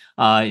that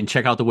and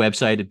check out the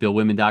website at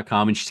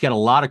buildwomen.com. And she's got a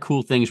lot of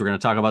cool things. We're going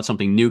to talk about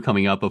something new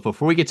coming up. But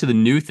before we get to the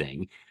new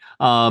thing,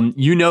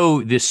 you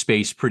know this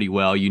space pretty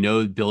well. You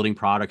know building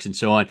products and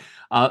so on.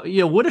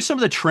 What are some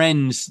of the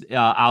trends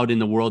out in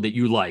the world that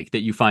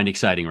you find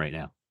exciting right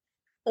now?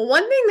 Well,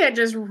 one thing that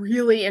just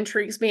really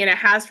intrigues me, and it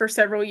has for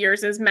several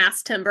years, is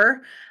mass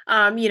timber.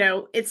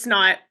 It's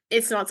not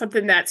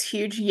something that's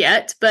huge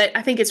yet, but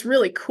I think it's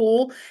really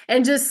cool.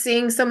 And just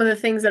seeing some of the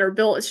things that are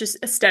built, it's just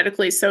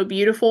aesthetically so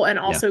beautiful and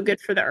Yeah. also good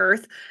for the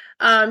earth.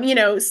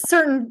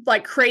 Certain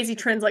like crazy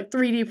trends like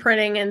 3D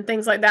printing and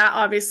things like that,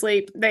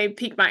 obviously they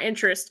pique my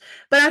interest.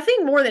 But I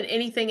think more than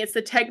anything, it's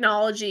the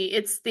technology,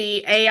 it's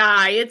the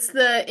AI, it's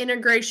the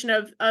integration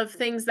of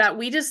things that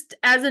we just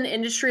as an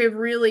industry have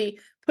really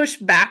push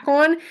back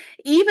on.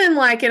 Even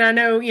like, and I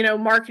know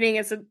marketing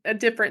is a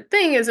different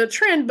thing, is a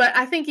trend, but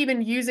I think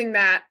even using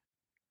that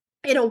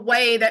in a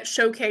way that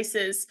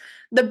showcases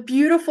the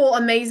beautiful,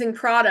 amazing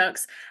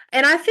products.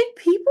 And I think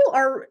people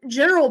are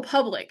general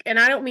public, and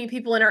I don't mean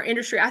people in our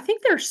industry. I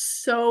think they're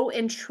so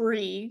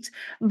intrigued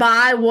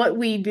by what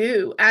we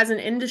do as an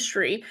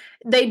industry.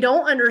 They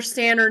don't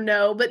understand or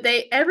know, but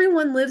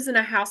everyone lives in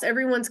a house,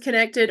 everyone's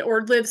connected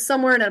or lives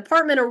somewhere in an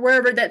apartment or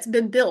wherever that's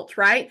been built,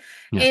 right?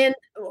 Yeah. And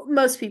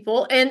most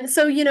people. And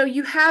so,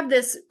 you have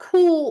this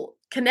cool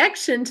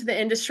connection to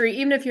the industry,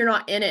 even if you're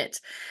not in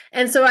it.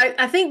 And so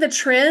I think the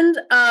trend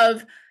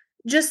of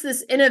just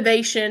this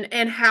innovation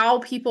and how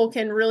people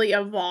can really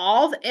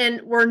evolve,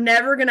 and we're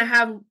never going to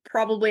have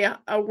probably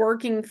a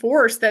working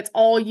force that's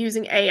all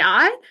using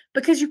AI,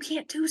 because you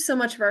can't do so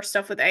much of our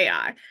stuff with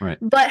AI. Right.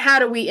 But how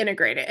do we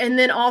integrate it? And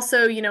then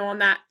also, on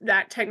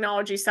that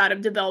technology side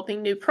of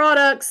developing new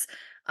products,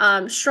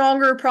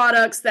 stronger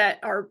products that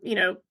are,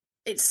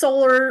 it's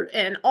solar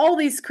and all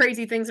these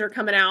crazy things that are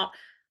coming out.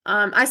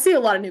 I see a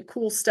lot of new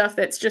cool stuff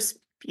that's just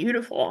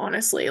beautiful,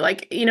 honestly.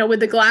 Like, with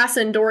the glass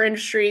and door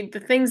industry, the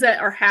things that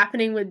are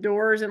happening with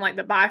doors and like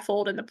the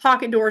bifold and the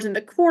pocket doors and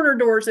the corner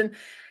doors and,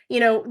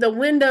 the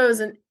windows,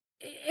 and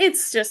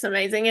it's just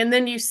amazing. And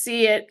then you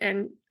see it,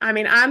 and I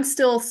mean, I'm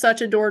still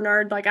such a door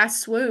nerd. Like, I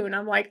swoon.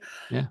 I'm like,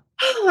 Yeah.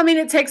 oh, I mean,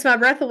 it takes my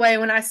breath away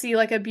when I see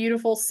like a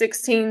beautiful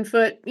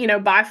 16-foot,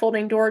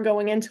 bifolding door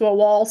going into a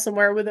wall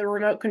somewhere with a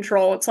remote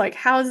control. It's like,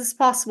 how is this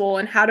possible?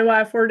 And how do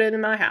I afford it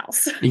in my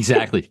house?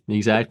 Exactly.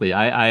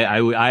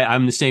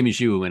 I'm the same as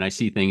you. When I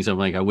see things, I'm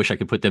like, I wish I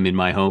could put them in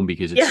my home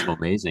because it's so Yeah.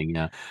 amazing.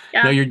 No,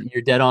 Yeah.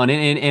 you're dead on.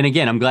 And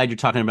again, I'm glad you're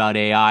talking about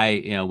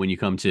AI, when you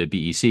come to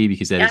BEC,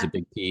 because that is Yeah. a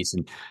big piece,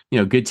 and,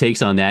 good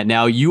takes on that.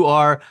 Now you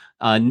are,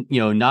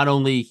 not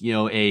only,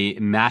 a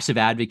massive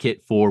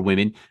advocate for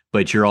women,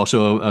 but you're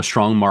also a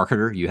strong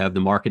marketer. You have the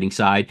marketing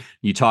side.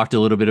 You talked a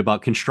little bit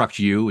about Construct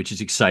You, which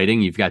is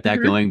exciting. You've got that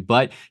Mhm. going,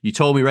 but you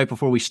told me right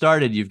before we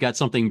started, you've got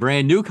something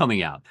brand new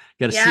coming out.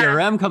 Got a Yeah.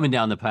 CRM coming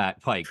down the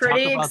pike.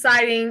 Pretty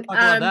exciting. Talk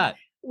about that.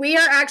 We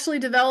are actually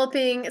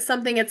developing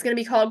something. It's going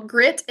to be called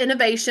Grit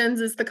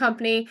Innovations is the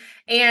company.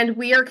 And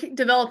we are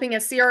developing a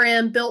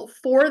CRM built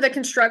for the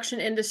construction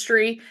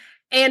industry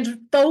and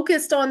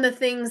focused on the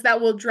things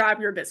that will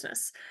drive your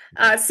business.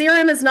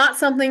 CRM is not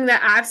something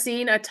that I've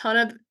seen a ton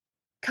of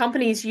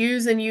companies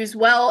use and use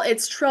well.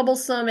 It's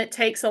troublesome. It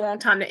takes a long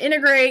time to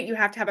integrate. You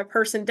have to have a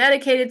person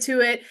dedicated to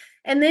it.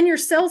 And then your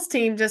sales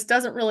team just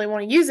doesn't really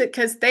want to use it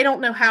because they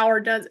don't know how, or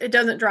it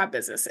doesn't drive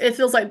business. It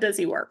feels like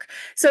busy work.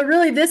 So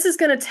really, this is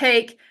going to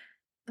take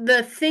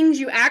the things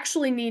you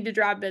actually need to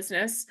drive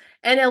business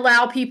and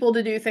allow people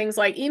to do things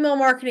like email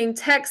marketing,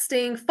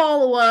 texting,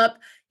 follow up,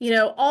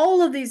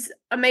 all of these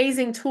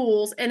amazing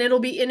tools, and it'll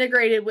be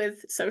integrated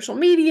with social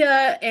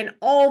media and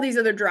all these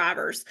other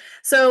drivers.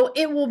 So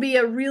it will be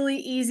a really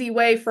easy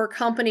way for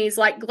companies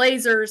like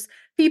glazers,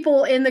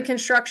 people in the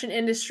construction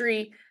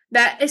industry,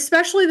 that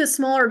especially the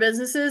smaller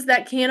businesses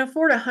that can't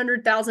afford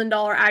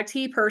 $100,000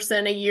 IT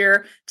person a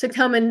year to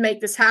come and make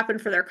this happen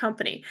for their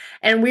company.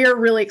 And we are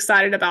really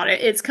excited about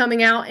it. It's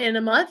coming out in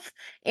a month,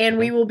 and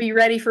we will be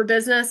ready for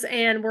business.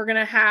 And we're going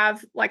to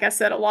have, like I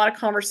said, a lot of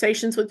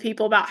conversations with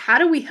people about how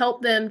do we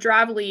help them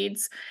drive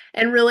leads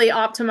and really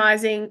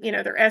optimizing,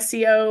 their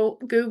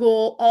SEO,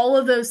 Google, all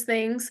of those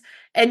things,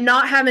 and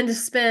not having to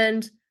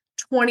spend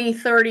 20,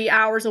 30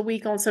 hours a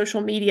week on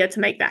social media to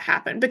make that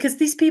happen, because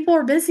these people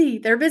are busy.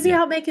 They're busy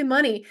out making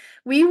money.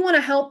 We want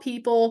to help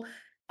people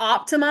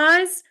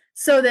optimize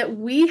so that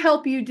we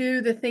help you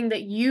do the thing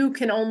that you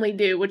can only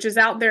do, which is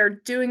out there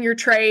doing your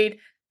trade,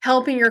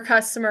 helping your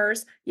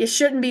customers. You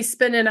shouldn't be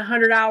spending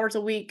 100 hours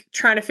a week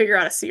trying to figure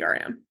out a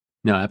CRM.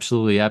 No,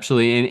 absolutely,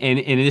 absolutely,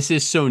 and this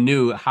is so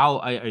new. How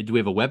do we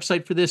have a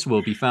website for this? Will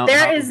it be found?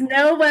 There is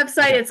no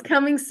website. Okay. It's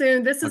coming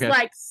soon. This is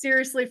like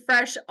seriously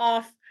fresh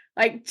off.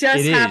 Like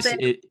just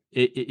happened.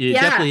 It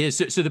definitely is.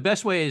 So the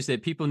best way is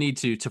that people need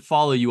to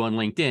follow you on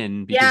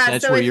LinkedIn, because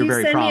that's so where if you're you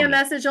very send prominent. me a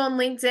message on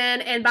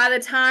LinkedIn, and by the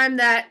time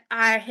that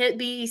I hit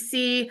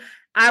BEC,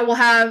 I will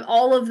have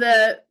all of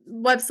the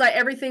website,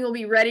 everything will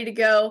be ready to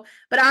go.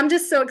 But I'm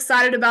just so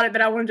excited about it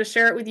that I wanted to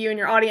share it with you and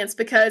your audience,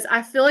 because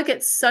I feel like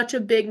it's such a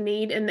big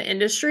need in the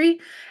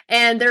industry.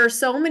 And there are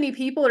so many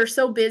people that are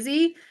so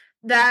busy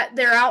that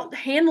they're out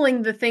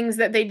handling the things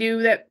that they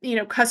do, that,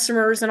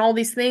 customers and all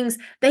these things,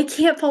 they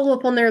can't follow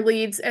up on their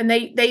leads, and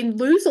they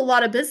lose a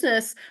lot of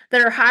business that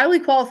are highly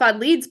qualified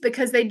leads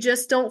because they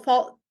just don't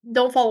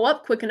follow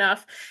up quick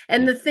enough.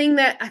 And the thing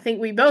that I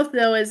think we both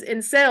know is,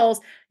 in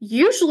sales,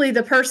 usually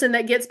the person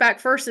that gets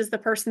back first is the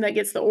person that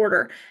gets the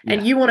order,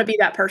 and you want to be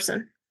that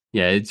person.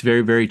 Yeah, it's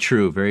very, very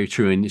true. Very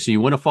true. And so you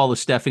want to follow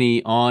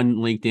Stefanie on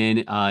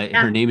LinkedIn.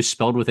 Her name is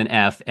spelled with an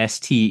F,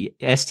 Stefanie,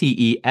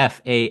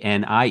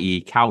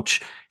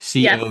 Couch,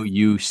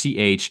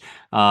 Couch.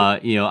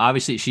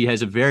 Obviously she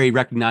has a very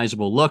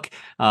recognizable look.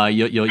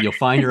 You'll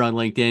find her on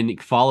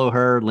LinkedIn, follow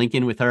her, link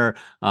in with her,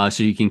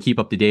 so you can keep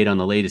up to date on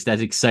the latest.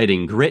 That's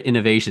exciting. Grit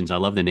Innovations. I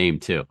love the name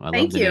too.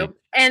 Thank you.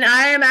 And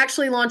I am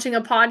actually launching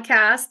a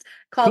podcast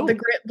called The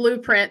Grit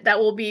Blueprint that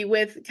will be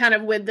with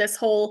this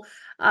whole,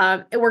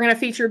 we're going to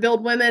feature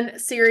Build Women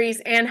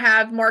series and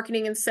have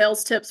marketing and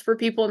sales tips for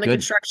people in the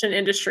construction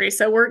industry.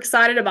 So we're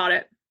excited about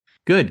it.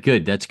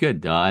 Good. That's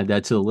good.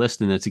 That's a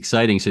list, and that's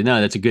exciting. So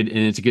no, it's a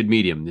good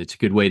medium. It's a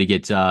good way to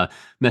get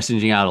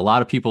messaging out. A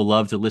lot of people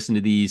love to listen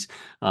to these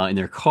in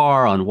their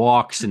car, on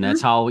walks, and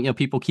that's how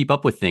people keep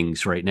up with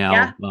things right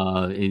now.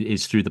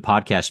 Is through the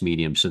podcast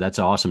medium. So that's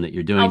awesome that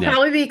you're doing that. I'll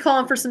probably be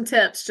calling for some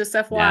tips, just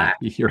FYI.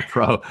 Yeah, you're a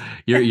pro.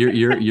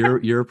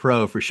 You're a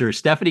pro for sure.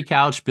 Stefanie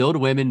Couch, Build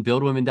Women,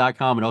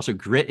 buildwomen.com, and also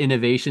Grit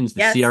Innovations,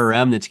 the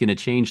CRM that's going to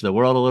change the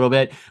world a little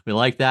bit. We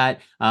like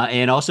that.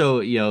 And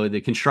also,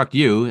 the Construct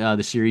You,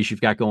 the series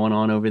you've got going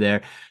on over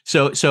there.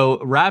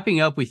 So wrapping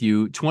up with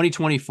you,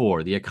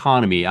 2024, the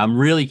economy. I'm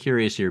really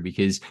curious here,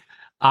 because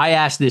I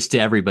ask this to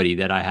everybody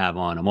that I have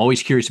on. I'm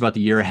always curious about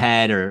the year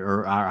ahead,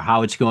 or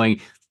how it's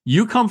going.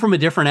 You come from a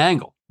different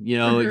angle.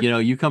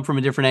 You come from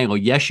a different angle.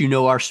 Yes, you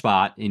know our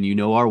spot and you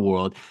know our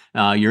world.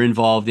 You're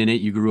involved in it.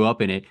 You grew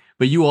up in it,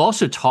 but you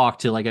also talk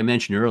to, like I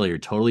mentioned earlier,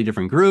 totally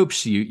different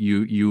groups.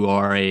 You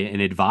are an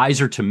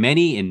advisor to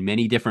many in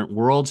many different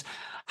worlds.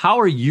 How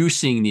are you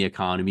seeing the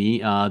economy,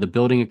 the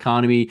building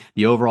economy,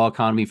 the overall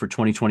economy for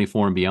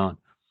 2024 and beyond?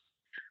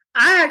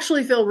 I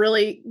actually feel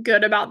really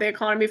good about the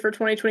economy for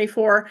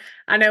 2024.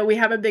 I know we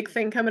have a big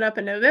thing coming up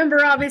in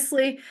November,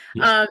 obviously.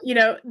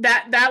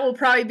 That will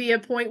probably be a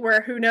point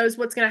where who knows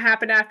what's going to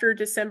happen after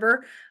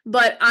December.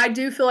 But I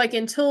do feel like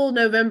until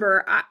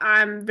November,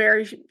 I'm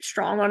very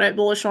strong on it,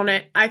 bullish on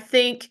it. I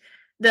think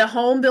the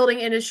home building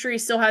industry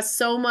still has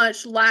so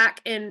much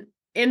lack in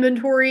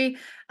inventory.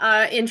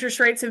 Interest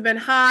rates have been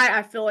high.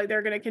 I feel like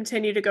they're going to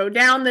continue to go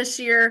down this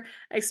year,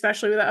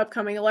 especially with the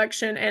upcoming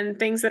election and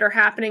things that are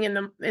happening in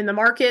the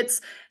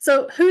markets.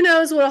 So who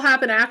knows what will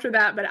happen after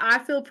that, but I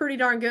feel pretty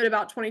darn good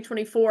about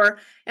 2024.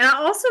 And I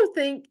also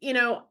think,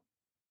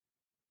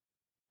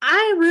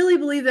 I really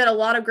believe that a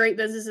lot of great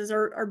businesses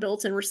are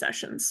built in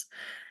recessions.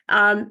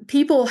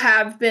 People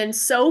have been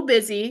so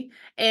busy,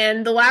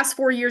 and the last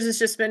 4 years has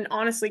just been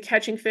honestly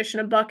catching fish in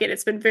a bucket.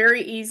 It's been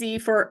very easy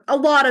for a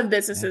lot of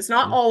businesses,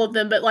 not all of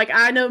them, but like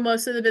I know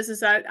most of the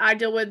businesses I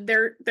deal with,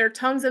 their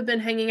tongues have been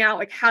hanging out.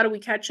 Like, how do we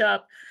catch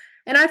up?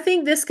 And I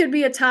think this could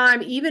be a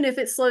time, even if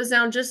it slows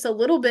down just a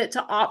little bit,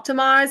 to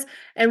optimize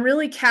and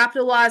really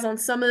capitalize on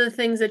some of the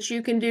things that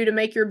you can do to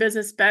make your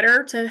business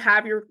better, to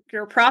have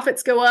your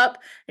profits go up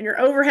and your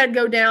overhead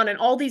go down, and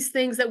all these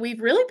things that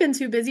we've really been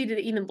too busy to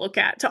even look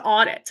at, to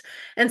audit.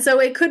 And so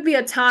it could be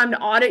a time to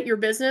audit your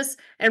business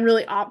and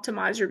really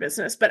optimize your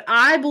business. But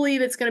I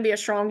believe it's going to be a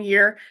strong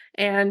year,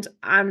 and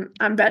I'm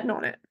betting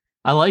on it.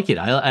 I like it.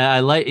 I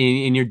like,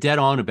 and you're dead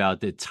on about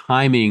the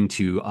timing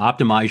to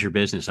optimize your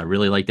business. I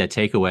really like that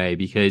takeaway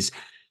because,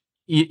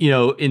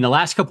 in the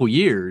last couple of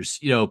years,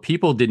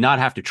 people did not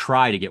have to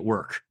try to get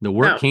work. The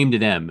work came to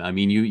them. I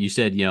mean, you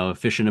said,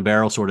 fish in a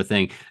barrel sort of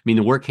thing. I mean,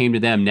 the work came to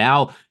them.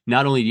 Now,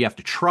 not only do you have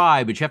to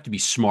try, but you have to be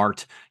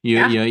smart. You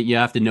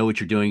have to know what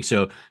you're doing.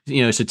 So,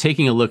 so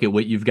taking a look at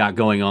what you've got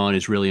going on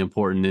is really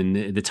important,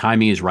 and the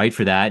timing is right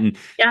for that. And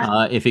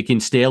if it can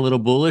stay a little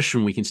bullish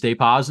and we can stay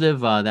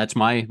positive, that's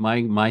my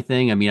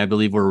thing. I mean, I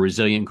believe we're a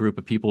resilient group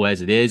of people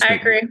as it is. I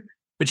agree.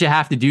 But you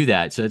have to do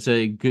that. So it's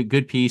a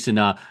good piece. And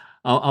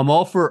I'm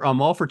all for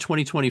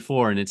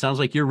 2024, and it sounds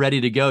like you're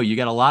ready to go. You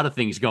got a lot of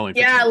things going.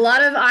 Yeah, a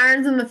lot of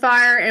irons in the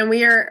fire,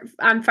 and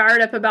I'm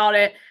fired up about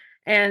it.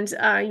 And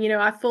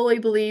I fully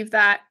believe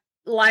that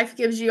life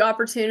gives you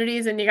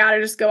opportunities, and you got to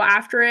just go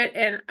after it.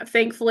 And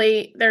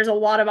thankfully, there's a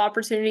lot of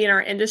opportunity in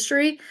our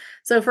industry.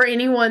 So for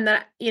anyone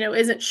that,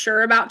 isn't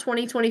sure about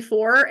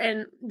 2024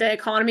 and the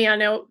economy, I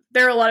know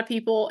there are a lot of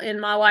people in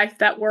my life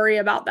that worry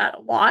about that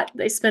a lot.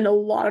 They spend a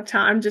lot of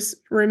time just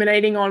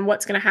ruminating on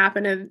what's going to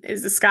happen and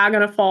is the sky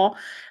going to fall.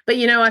 But,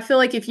 I feel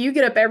like if you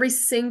get up every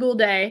single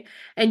day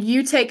and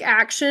you take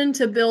action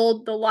to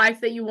build the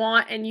life that you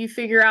want, and you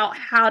figure out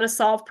how to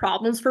solve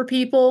problems for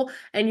people,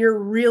 and you're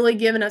really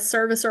giving a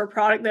service or a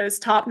product that is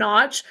top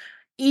notch,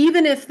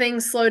 even if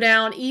things slow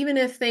down, even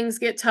if things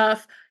get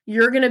tough,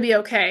 you're going to be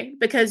okay,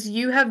 because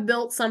you have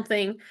built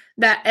something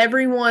that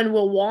everyone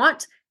will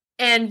want,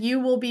 and you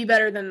will be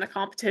better than the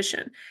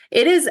competition.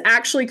 It is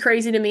actually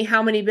crazy to me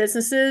how many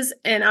businesses,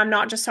 and I'm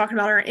not just talking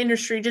about our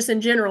industry, just in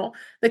general,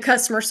 the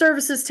customer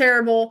service is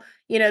terrible.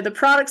 The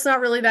product's not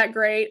really that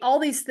great, all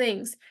these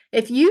things.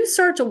 If you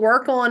start to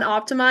work on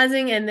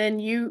optimizing, and then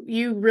you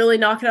really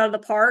knock it out of the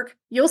park,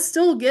 you'll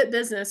still get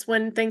business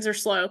when things are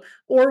slow,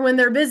 or when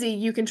they're busy,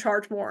 you can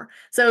charge more.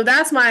 So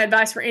that's my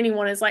advice for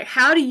anyone, is like,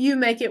 how do you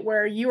make it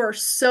where you are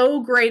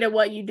so great at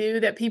what you do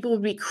that people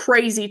would be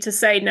crazy to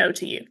say no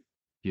to you?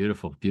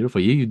 Beautiful.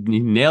 You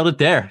nailed it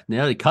there.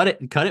 Nailed it. Cut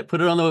it. Put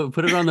it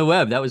on the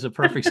web. That was a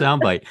perfect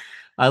soundbite.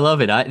 I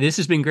love it. This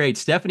has been great.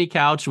 Stefanie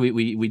Couch,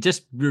 we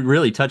just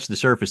really touched the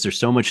surface. There's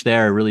so much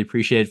there. I really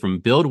appreciate it. From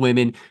Build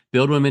Women,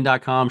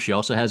 buildwomen.com. She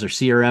also has her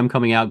CRM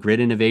coming out, Grid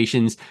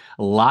Innovations,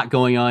 a lot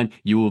going on.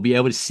 You will be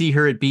able to see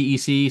her at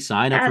BEC.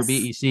 Sign up for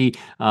BEC.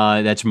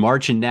 That's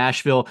March in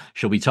Nashville.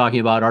 She'll be talking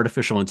about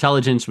artificial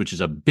intelligence, which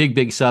is a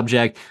big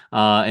subject.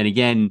 And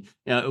again,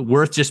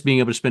 worth just being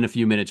able to spend a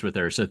few minutes with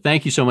her. So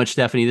thank you so much,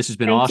 Stefanie. This has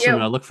been awesome.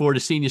 And I look forward to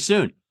seeing you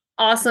soon.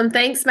 Awesome.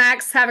 Thanks,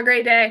 Max. Have a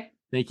great day.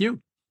 Thank you.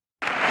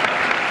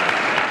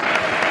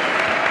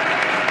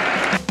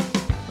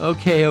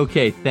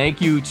 Okay.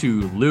 Thank you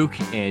to Luke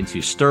and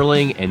to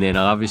Sterling, and then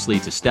obviously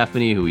to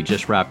Stefanie, who we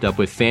just wrapped up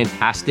with.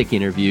 Fantastic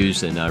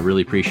interviews, and I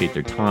really appreciate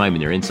their time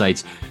and their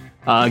insights.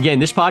 Again,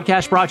 this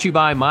podcast brought to you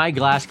by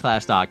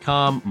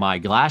myglassclass.com,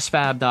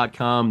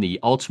 myglassfab.com,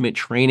 the ultimate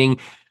training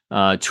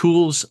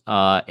tools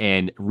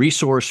and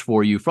resource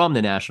for you from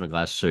the National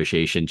Glass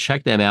Association.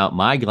 Check them out.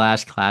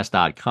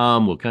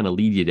 myglassclass.com will kind of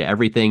lead you to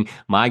everything.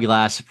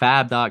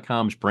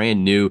 myglassfab.com is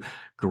brand new.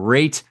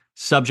 Great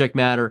subject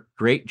matter,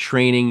 great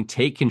training.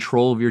 Take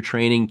control of your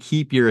training.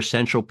 Keep your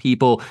essential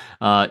people.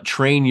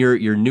 Train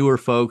your newer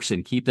folks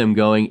and keep them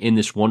going in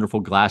this wonderful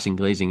glass and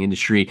glazing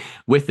industry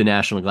with the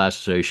National Glass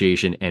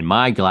Association. And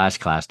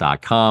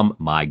myglassclass.com,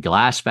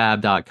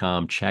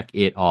 myglassfab.com. Check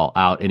it all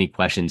out. Any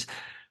questions,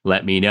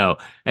 let me know.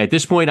 At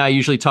this point, I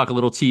usually talk a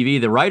little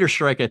TV. The writer's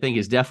strike, I think,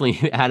 has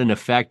definitely had an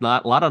effect.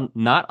 Not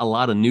a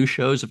lot of new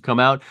shows have come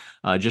out.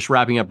 Just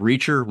wrapping up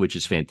Reacher, which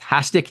is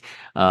fantastic.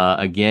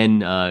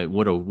 Again,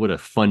 what a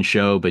fun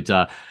show. But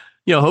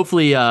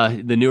hopefully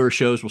the newer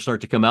shows will start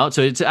to come out.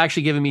 So it's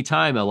actually given me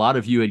time. A lot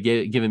of you had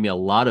given me a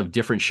lot of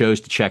different shows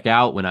to check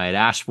out when I had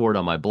asked for it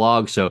on my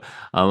blog. So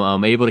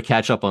I'm able to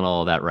catch up on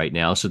all of that right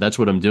now. So that's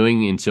what I'm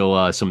doing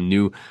until some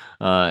new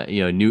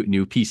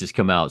pieces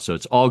come out. So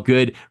it's all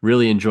good.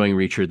 Really enjoying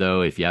Reacher,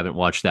 though. If you haven't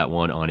watched that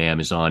one on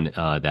Amazon,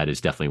 that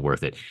is definitely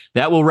worth it.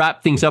 That will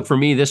wrap things up for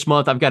me this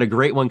month. I've got a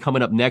great one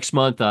coming up next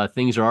month.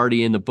 Things are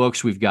already in the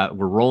books. We're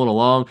rolling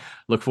along.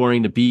 Look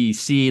forward to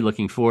BEC.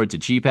 Looking forward to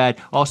GPAD.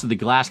 Also the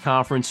Glass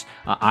Conference,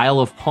 Isle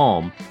of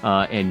Palm,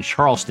 and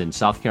Charleston,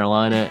 South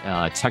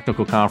Carolina,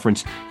 technical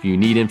conference. If you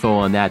need info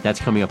on that, that's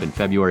coming up in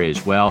February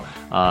as well.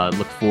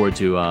 Look forward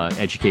to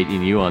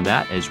educating you on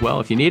that as well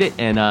if you need it.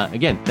 And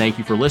again, thank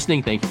you for listening.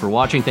 Thank you for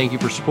watching. Thank you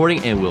for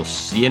supporting, and we'll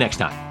see you next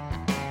time.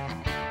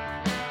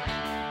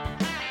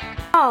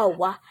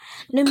 Oh,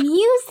 the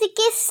music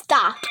is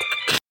stopped.